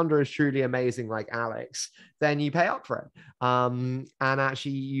the founder is truly amazing, like Alex, then you pay up for it. And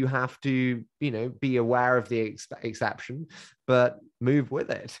actually you have to, be aware of the exception, but move with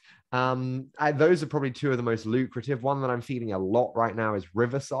it. Those are probably two of the most lucrative. One that I'm feeding a lot right now is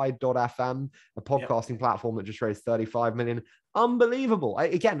Riverside.fm, a podcasting platform that just raised 35 million. Unbelievable.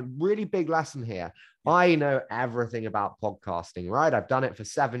 Again, really big lesson here. I know everything about podcasting, right? I've done it for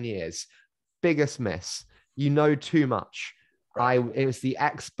 7 years. Biggest miss. You know too much. It was the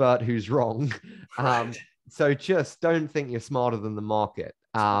expert who's wrong. So just don't think you're smarter than the market.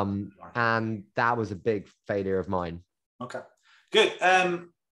 And that was a big failure of mine. Okay, good.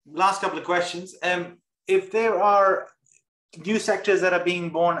 Last couple of questions. If there are new sectors that are being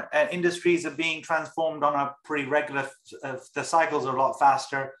born, industries are being transformed on a pretty regular, the cycles are a lot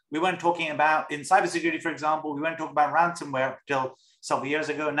faster. We weren't talking about, in cybersecurity, for example, we weren't talking about ransomware till several years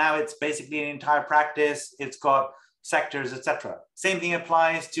ago. Now it's basically an entire practice. It's got sectors, etc. Same thing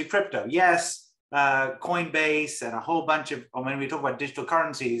applies to crypto. Yes, Coinbase and a whole bunch of, when we talk about digital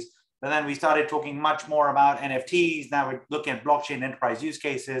currencies, but then we started talking much more about NFTs. Now we're looking at blockchain enterprise use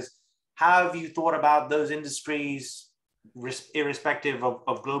cases. How have you thought about those industries, irrespective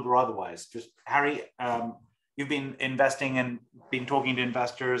of global or otherwise? Just Harry, you've been investing and been talking to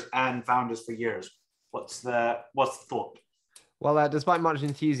investors and founders for years. What's the thought? Well, despite much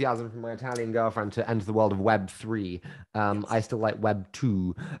enthusiasm from my Italian girlfriend to enter the world of Web 3, I still like Web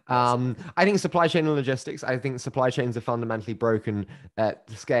 2. I think supply chain and logistics, I think supply chains are fundamentally broken at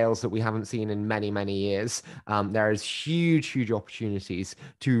scales that we haven't seen in many, many years. There is huge opportunities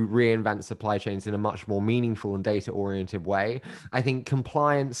to reinvent supply chains in a much more meaningful and data-oriented way. I think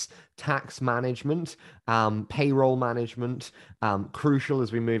compliance, tax management, payroll management, crucial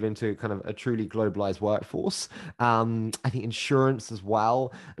as we move into kind of a truly globalized workforce. I think insurance as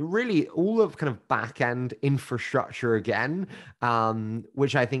well, really all of kind of back-end infrastructure again,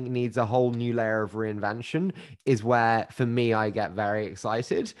 which I think needs a whole new layer of reinvention, is where, for me, I get very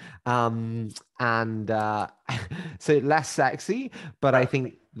excited. So less sexy, but I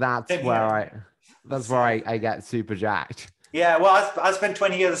think that's where I get super jacked. Yeah, well, I spent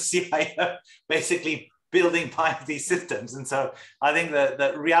 20 years as CIO basically building these systems. And so I think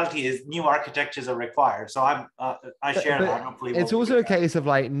the reality is new architectures are required. So I share that. Hopefully it's also a case of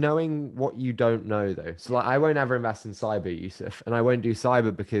like knowing what you don't know though. So like I won't ever invest in cyber, Yousuf, and I won't do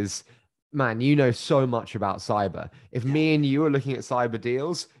cyber because, man, you know so much about cyber. If me and you are looking at cyber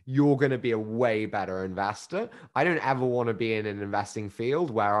deals, you're going to be a way better investor. I don't ever want to be in an investing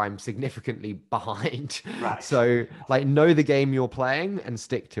field where I'm significantly behind. Right. So like know the game you're playing and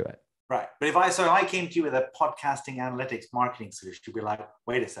stick to it. Right. But if I came to you with a podcasting analytics marketing solution, you'd be like,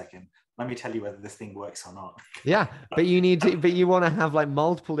 wait a second, let me tell you whether this thing works or not. Yeah, but you want to have like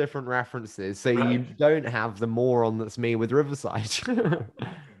multiple different references so you don't have the moron that's me with Riverside.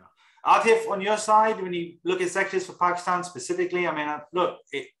 Aatif, on your side, when you look at sectors for Pakistan specifically, I mean, look,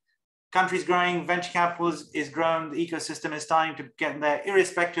 country's growing, venture capital is growing, the ecosystem is starting to get there,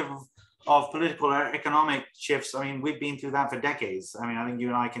 irrespective of political or economic shifts. I mean, we've been through that for decades. I mean, I think you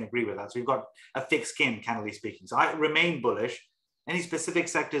and I can agree with that. So we've got a thick skin, candidly speaking. So I remain bullish. Any specific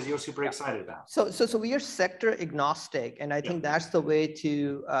sectors you're super excited about? So we are sector agnostic, and I think that's the way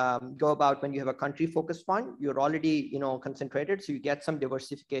to go about when you have a country-focused fund. You're already, concentrated, so you get some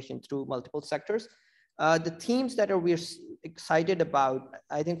diversification through multiple sectors. The themes that we're excited about,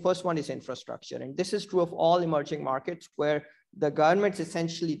 I think first one is infrastructure, and this is true of all emerging markets where the governments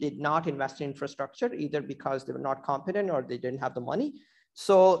essentially did not invest in infrastructure, either because they were not competent or they didn't have the money.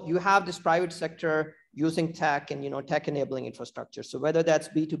 So you have this private sector using tech and tech enabling infrastructure. So whether that's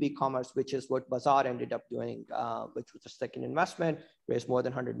B2B commerce, which is what Bazaar ended up doing, which was a second investment, raised more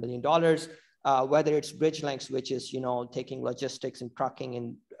than $100 million. Whether it's Bridge Links, which is taking logistics and trucking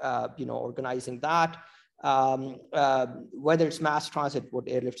and organizing that. Whether it's mass transit, what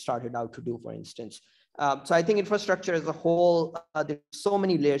Airlift started out to do, for instance. So I think infrastructure as a whole, there's so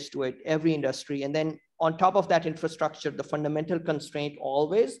many layers to it, every industry. And then on top of that infrastructure, the fundamental constraint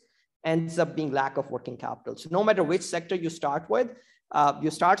always ends up being lack of working capital. So no matter which sector you start with,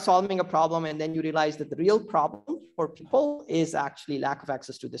 you start solving a problem and then you realize that the real problem for people is actually lack of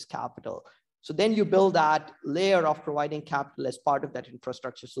access to this capital. So then you build that layer of providing capital as part of that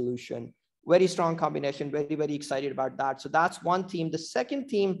infrastructure solution. Very strong combination, very, very excited about that. So that's one theme. The second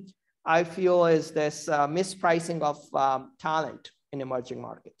theme I feel is this mispricing of talent in emerging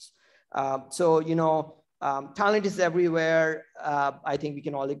markets. Talent is everywhere. I think we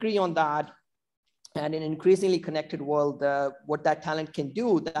can all agree on that. And in an increasingly connected world, what that talent can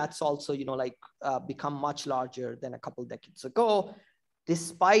do, that's also, become much larger than a couple decades ago.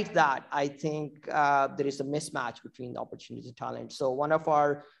 Despite that, I think there is a mismatch between the opportunities and talent. So one of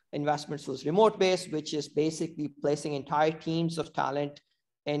our investments was remote-based, which is basically placing entire teams of talent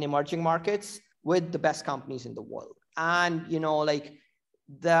in emerging markets with the best companies in the world. And,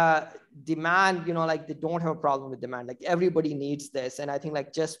 the demand, they don't have a problem with demand. Like everybody needs this. And I think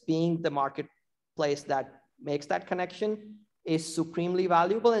just being the marketplace that makes that connection is supremely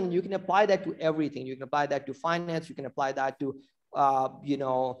valuable. And you can apply that to everything. You can apply that to finance. You can apply that to, all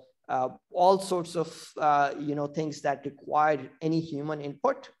sorts of, things that require any human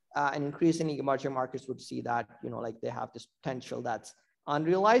input. And increasingly emerging markets would see that, they have this potential that's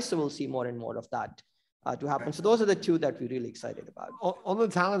unrealized. So we'll see more and more of that to happen. So those are the two that we're really excited about. On the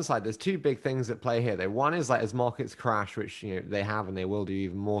talent side, there's two big things at play here though. One is as markets crash, which they have and they will do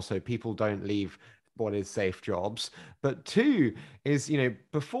even more so, people don't leave what is safe jobs. But two is,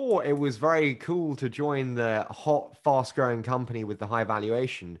 before it was very cool to join the hot, fast growing company with the high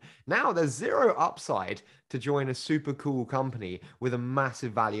valuation. Now there's zero upside to join a super cool company with a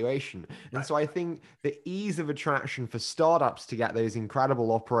massive valuation. And so I think the ease of attraction for startups to get those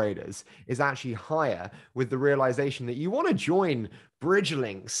incredible operators is actually higher, with the realization that you want to join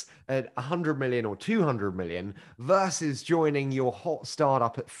Bridgelinks at 100 million or 200 million versus joining your hot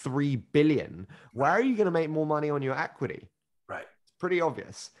startup at 3 billion. Where are you going to make more money on your equity? Right. It's pretty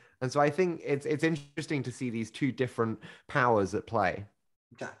obvious. And so I think it's interesting to see these two different powers at play.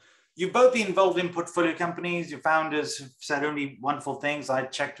 Okay. You've both been involved in portfolio companies. Your founders have said only wonderful things. I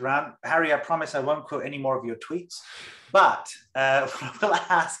checked around. Harry, I promise I won't quote any more of your tweets. But what I will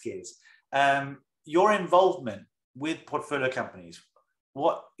ask is your involvement with portfolio companies.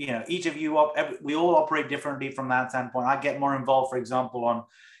 What, each of you, we all operate differently from that standpoint. I get more involved, for example, on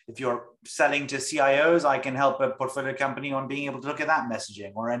if you're selling to CIOs, I can help a portfolio company on being able to look at that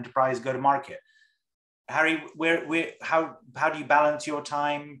messaging, or enterprise go-to-market. Harry, how do you balance your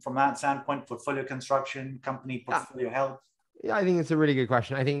time from that standpoint? Portfolio construction, company portfolio health? Yeah, I think it's a really good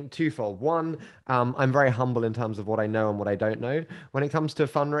question. I think twofold. One, I'm very humble in terms of what I know and what I don't know. When it comes to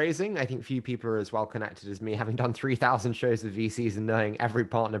fundraising, I think few people are as well connected as me, having done 3,000 shows with VCs and knowing every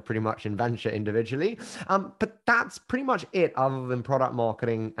partner pretty much in venture individually. But that's pretty much it, other than product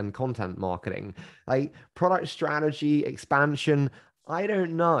marketing and content marketing. Like product strategy, expansion, I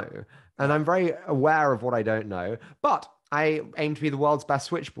don't know. And I'm very aware of what I don't know, but I aim to be the world's best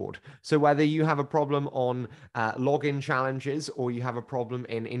switchboard. So whether you have a problem on login challenges, or you have a problem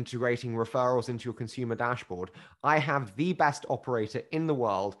in integrating referrals into your consumer dashboard, I have the best operator in the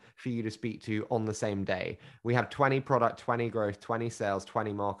world for you to speak to on the same day. We have 20 product, 20 growth, 20 sales,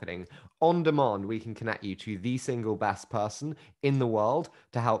 20 marketing. On demand, we can connect you to the single best person in the world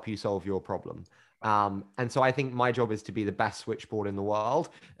to help you solve your problem. And so I think my job is to be the best switchboard in the world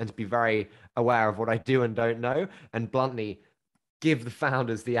and to be very aware of what I do and don't know, and bluntly give the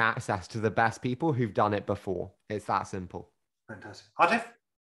founders the access to the best people who've done it before. It's that simple. Fantastic. Aatif?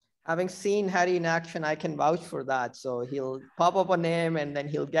 Having seen Harry in action, I can vouch for that. So he'll pop up a name and then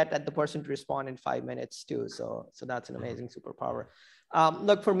he'll get at the person to respond in 5 minutes too. So that's an amazing superpower.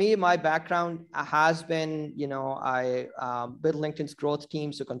 Look, for me, my background has been, I built LinkedIn's growth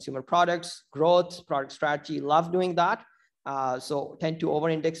team, so consumer products, growth, product strategy, love doing that. So tend to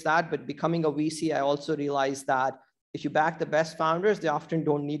over-index that, but becoming a VC, I also realized that if you back the best founders, they often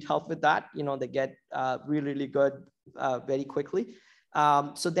don't need help with that. They get really, really good very quickly.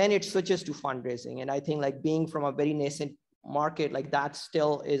 So then it switches to fundraising. And I think like being from a very nascent market, like that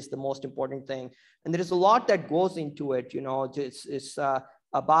still is the most important thing. And there is a lot that goes into it, it's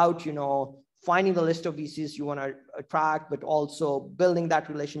about, finding the list of VCs you want to attract, but also building that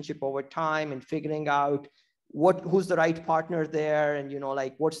relationship over time and figuring out who's the right partner there. And,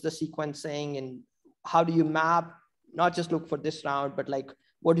 like, what's the sequencing and how do you map, not just look for this round, but like,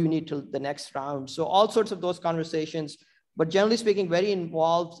 what do you need till the next round? So all sorts of those conversations, but generally speaking, very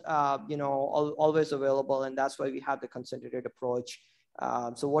involved, always available. And that's why we have the concentrated approach.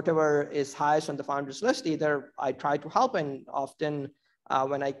 So whatever is highest on the founders list, either I try to help, and often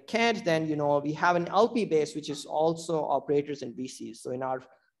when I can't, then, we have an LP base, which is also operators and VCs. So in our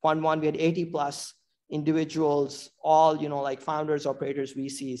fund one, we had 80 plus individuals, all, like founders, operators,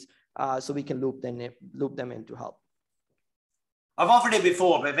 VCs. So we can loop them in to help. I've offered it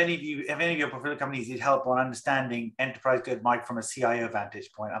before, but if any of your portfolio companies need help on understanding enterprise go-to-market from a CIO vantage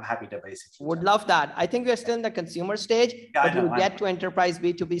point, I'm happy to basically. Would love that. I think we're still in the consumer stage, but we'll get to enterprise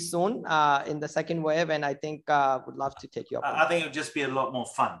B2B soon in the second wave. And I think would love to take you up. I think it would just be a lot more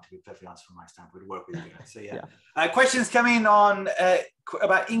fun, to be perfectly honest, from my standpoint, to work with you guys. So yeah. Questions coming on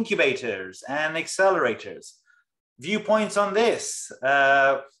about incubators and accelerators. Viewpoints on this.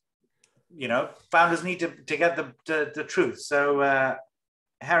 Founders need to get the truth. So,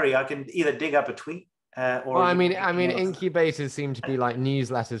 Harry, I can either dig up a tweet or. Well, I mean, incubators seem to be like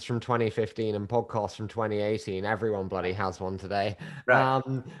newsletters from 2015 and podcasts from 2018. Everyone bloody has one today. Right.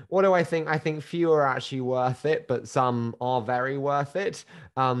 What do I think? I think few are actually worth it, but some are very worth it.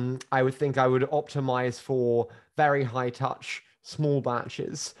 I would think I would optimize for very high touch, small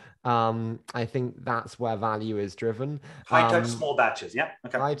batches. I think that's where value is driven. High touch, small batches. Yeah.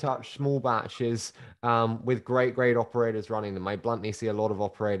 Okay. High touch, small batches, with great operators running them. I bluntly see a lot of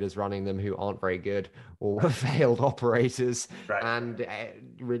operators running them who aren't very good or failed operators. Right. And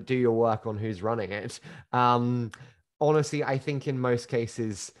do your work on who's running it. Honestly, I think in most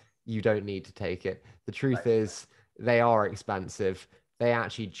cases you don't need to take it. The truth is they are expensive. They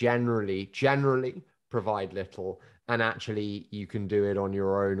actually generally provide little. And actually, you can do it on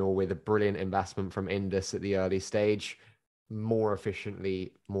your own or with a brilliant investment from Indus at the early stage, more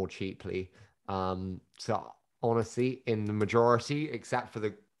efficiently, more cheaply. So honestly, in the majority, except for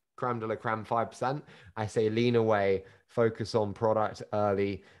the creme de la creme 5%, I say lean away, focus on product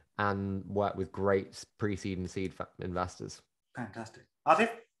early, and work with great pre-seed and seed investors. Fantastic. Aatif?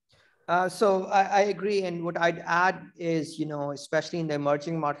 So I agree. And what I'd add is, especially in the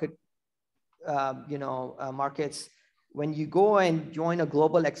emerging market, markets, when you go and join a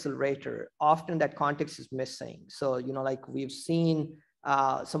global accelerator, often that context is missing. So, like we've seen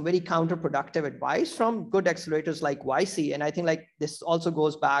some very counterproductive advice from good accelerators like YC. And I think like this also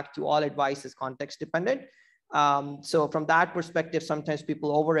goes back to all advice is context dependent. So from that perspective, sometimes people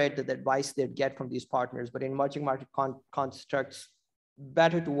overrate the advice they get from these partners, but in emerging market constructs,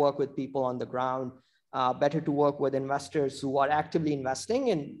 better to work with people on the ground, better to work with investors who are actively investing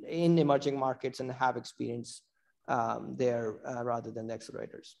in emerging markets and have experience there rather than the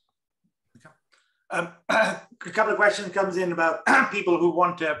accelerators. Okay. A couple of questions comes in about people who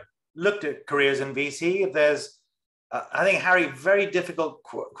want to look at careers in VC. If there's, I think, Harry, very difficult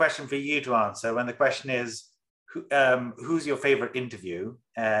question for you to answer when the question is, who's your favorite interview?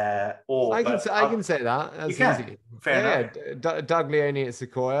 I can say that. That's easy. Fair enough. Doug Leone at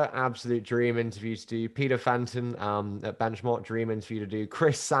Sequoia, absolute dream interview to do. Peter Fenton at Benchmark, dream interview to do.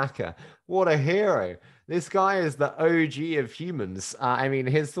 Chris Sacca, what a hero. This guy is the OG of humans. I mean,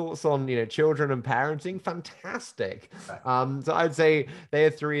 his thoughts on children and parenting, fantastic. So I'd say they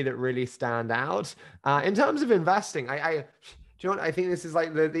are three that really stand out. In terms of investing, do you know what? I think this is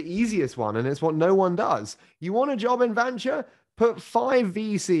like the easiest one, and it's what no one does. You want a job in venture? Put 5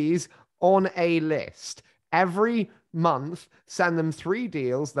 VCs on a list. Every month, send them 3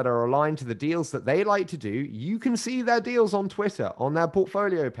 deals that are aligned to the deals that they like to do. You can see their deals on Twitter, on their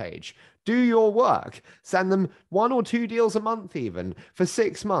portfolio page. Do your work. Send them 1 or 2 deals a month even for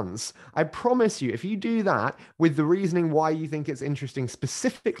 6 months. I promise you, if you do that with the reasoning why you think it's interesting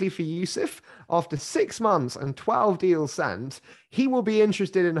specifically for Yousuf, after 6 months and 12 deals sent, he will be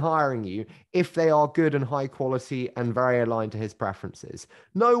interested in hiring you if they are good and high quality and very aligned to his preferences.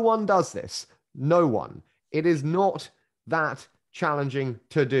 No one does this. No one. It is not that challenging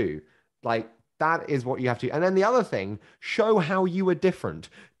to do. Like, that is what you have to. And then the other thing, show how you are different.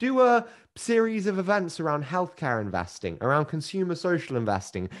 Do a series of events around healthcare investing, around consumer social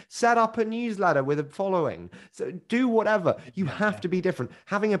investing. Set up a newsletter with a following. So do whatever. You have to be different.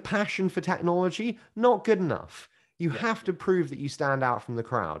 Having a passion for technology, not good enough. You have to prove that you stand out from the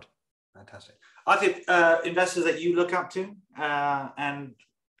crowd. Fantastic. Aatif, investors that you look up to and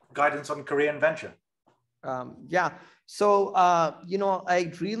guidance on career and venture. So,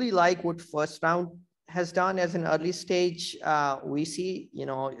 I really like what First Round has done as an early stage VC,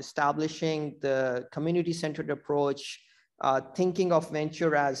 establishing the community-centered approach, thinking of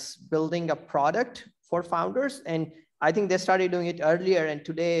venture as building a product for founders. And I think they started doing it earlier. And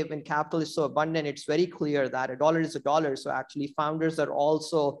today, when capital is so abundant, it's very clear that $1 is $1. So actually, founders are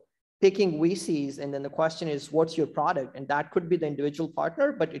also picking VCs. And then the question is, what's your product? And that could be the individual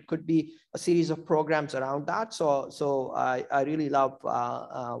partner, but it could be a series of programs around that. So I really love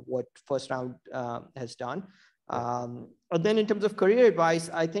what First Round has done. And then in terms of career advice,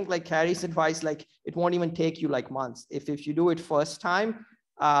 I think like Harry's advice, like it won't even take you like months. If you do it first time,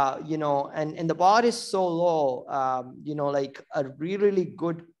 and the bar is so low, like a really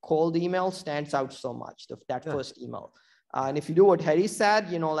good cold email stands out so much, that first email. And if you do what Harry said,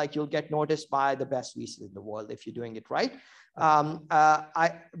 like you'll get noticed by the best VCs in the world if you're doing it right. We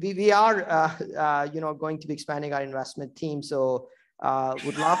are, going to be expanding our investment team. So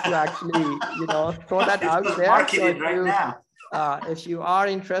would love to actually, throw that out there. Marketed right now. If you are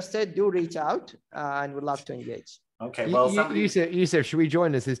interested, do reach out and would love to engage. Okay, well, Yousuf, should we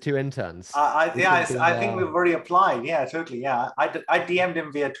join as his 2 interns? I think we've already applied. Yeah, totally. Yeah, I DM'd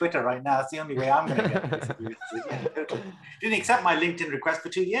him via Twitter right now. That's the only way I'm going to get this. Yeah, totally. Didn't accept my LinkedIn request for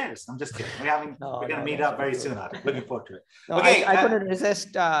 2 years. I'm just kidding. We're going to meet up very soon. Looking forward to it. No, okay, I couldn't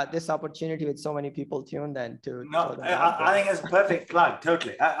resist this opportunity with so many people tuned in to. No, I think it's a perfect plug.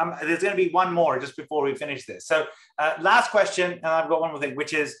 Totally. There's going to be one more just before we finish this. So last question, and I've got one more thing,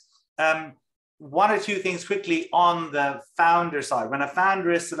 which is. 1 or 2 things quickly on the founder side. When a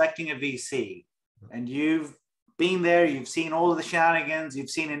founder is selecting a VC and you've been there, you've seen all of the shenanigans, you've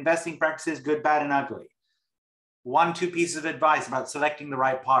seen investing practices, good, bad, and ugly. 1, 2 pieces of advice about selecting the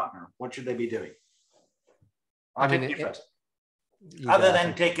right partner. What should they be doing? Other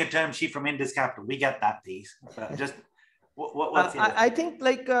than take a term sheet from Indus Capital. We get that piece. But just what's I think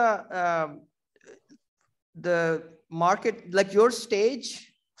like the market, like your stage,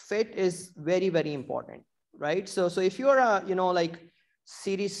 fit is very, very important, right? So if you're a, like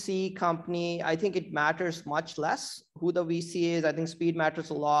Series C company, I think it matters much less who the VC is. I think speed matters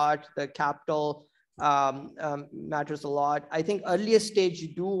a lot. The capital matters a lot. I think earliest stage,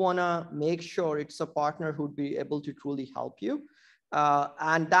 you do want to make sure it's a partner who'd be able to truly help you.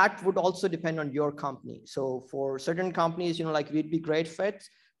 And that would also depend on your company. So for certain companies, like we'd be great fits.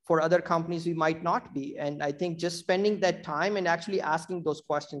 For other companies, we might not be. And I think just spending that time and actually asking those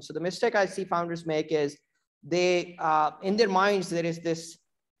questions. So the mistake I see founders make is they, in their minds, there is this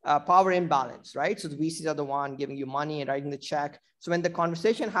power imbalance, right? So the VCs are the one giving you money and writing the check. So when the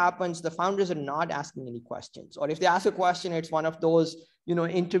conversation happens, the founders are not asking any questions. Or if they ask a question, it's one of those,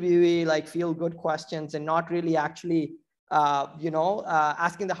 interviewee, like feel good questions and not really actually,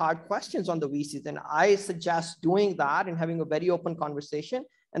 asking the hard questions on the VCs. And I suggest doing that and having a very open conversation.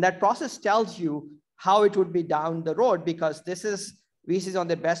 And that process tells you how it would be down the road, because this is VCs on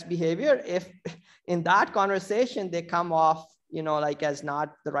their best behavior. If in that conversation, they come off, like as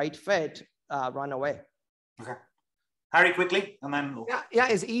not the right fit, run away. Okay. Harry, quickly, and then... Yeah,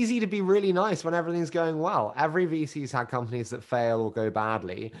 it's easy to be really nice when everything's going well. Every VC's had companies that fail or go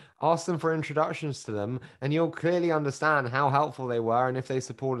badly. Ask them for introductions to them, and you'll clearly understand how helpful they were and if they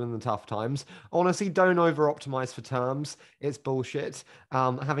supported in the tough times. Honestly, don't over-optimize for terms. It's bullshit.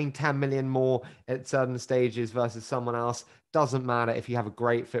 Having 10 million more at certain stages versus someone else doesn't matter if you have a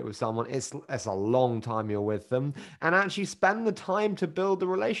great fit with someone. It's a long time you're with them, and actually spend the time to build the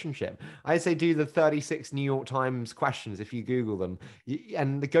relationship. I say do the 36 New York Times questions if you Google them,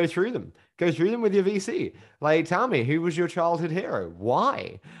 and go through them. Go through them with your VC. Like, tell me, who was your childhood hero?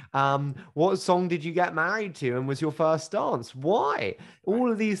 Why? What song did you get married to and was your first dance? Why?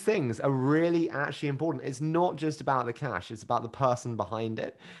 All of these things are really actually important. It's not just about the cash. It's about the person behind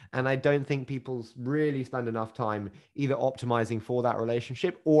it. And I don't think people really spend enough time either optimizing for that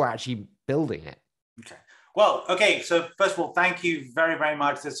relationship or actually building it. Okay. Well, okay. So first of all, thank you very, very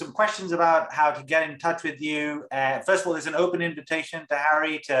much. There's some questions about how to get in touch with you. First of all, there's an open invitation to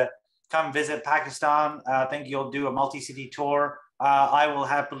Harry to come visit Pakistan. I think you'll do a multi-city tour. I will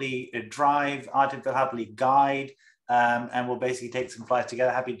happily drive. Aatif will happily guide, and we'll basically take some flights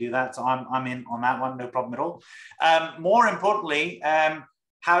together. Happy to do that. So I'm in on that one. No problem at all. More importantly,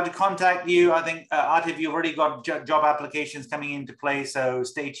 how to contact you. I think, Aatif, you've already got job applications coming into play, so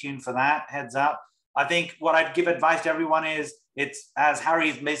stay tuned for that. Heads up. I think what I'd give advice to everyone is, it's, as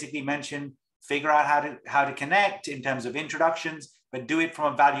Harry's basically mentioned, figure out how to connect in terms of introductions, but do it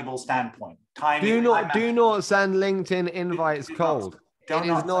from a valuable standpoint. Do not send LinkedIn invites cold. It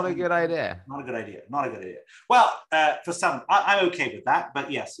is not a good idea. Not a good idea. Not a good idea. Well, for some, I'm okay with that. But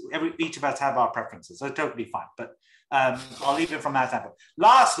yes, each of us have our preferences, so totally fine. But I'll leave it from that standpoint.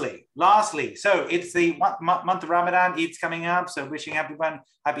 Lastly, so it's the month of Ramadan. Eid's coming up, so wishing everyone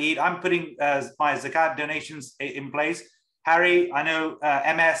happy Eid. I'm putting my zakat donations in place. Harry, I know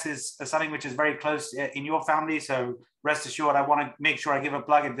MS is something which is very close in your family, so rest assured, I want to make sure I give a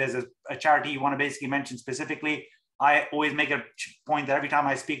plug. If there's a charity you want to basically mention specifically, I always make a point that every time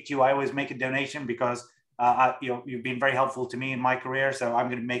I speak to you, I always make a donation, because you've been very helpful to me in my career, so I'm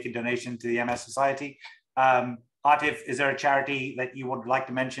going to make a donation to the MS Society. Aatif, is there a charity that you would like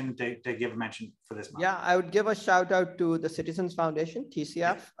to mention to give a mention for this month? Yeah, I would give a shout out to the Citizens Foundation,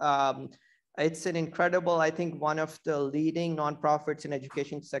 TCF. It's an incredible, I think, one of the leading nonprofits in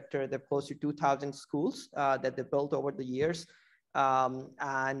education sector. They've close to 2,000 schools that they built over the years.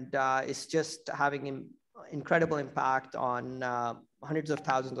 It's just having an incredible impact on hundreds of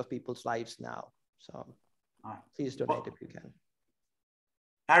thousands of people's lives now. So please donate if you can.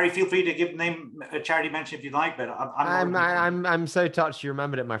 Harry, feel free to give a charity mention if you'd like, but I'm so touched you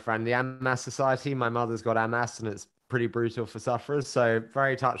remembered it, my friend. The MS Society, my mother's got MS, and it's pretty brutal for sufferers. So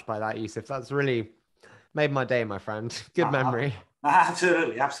very touched by that, Yousuf. That's really made my day, my friend. Good memory.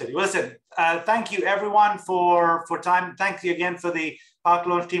 Absolutely. Listen, thank you everyone for time. Thank you again for the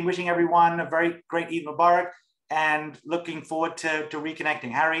Paklaunch team. Wishing everyone a very great Eid Mubarak, and looking forward to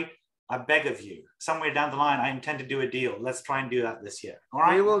reconnecting. Harry, I beg of you, somewhere down the line, I intend to do a deal. Let's try and do that this year. All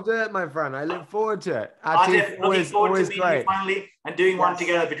right. We will do it, my friend. I look forward to it. Aatif, looking forward to meeting you finally and doing one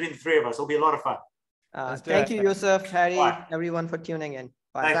together between the three of us. It'll be a lot of fun. Thank you, Yousuf, Harry, everyone for tuning in.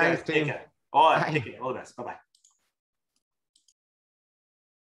 Bye. Thanks, team. Take care. All right. Take care. All the best. Bye-bye.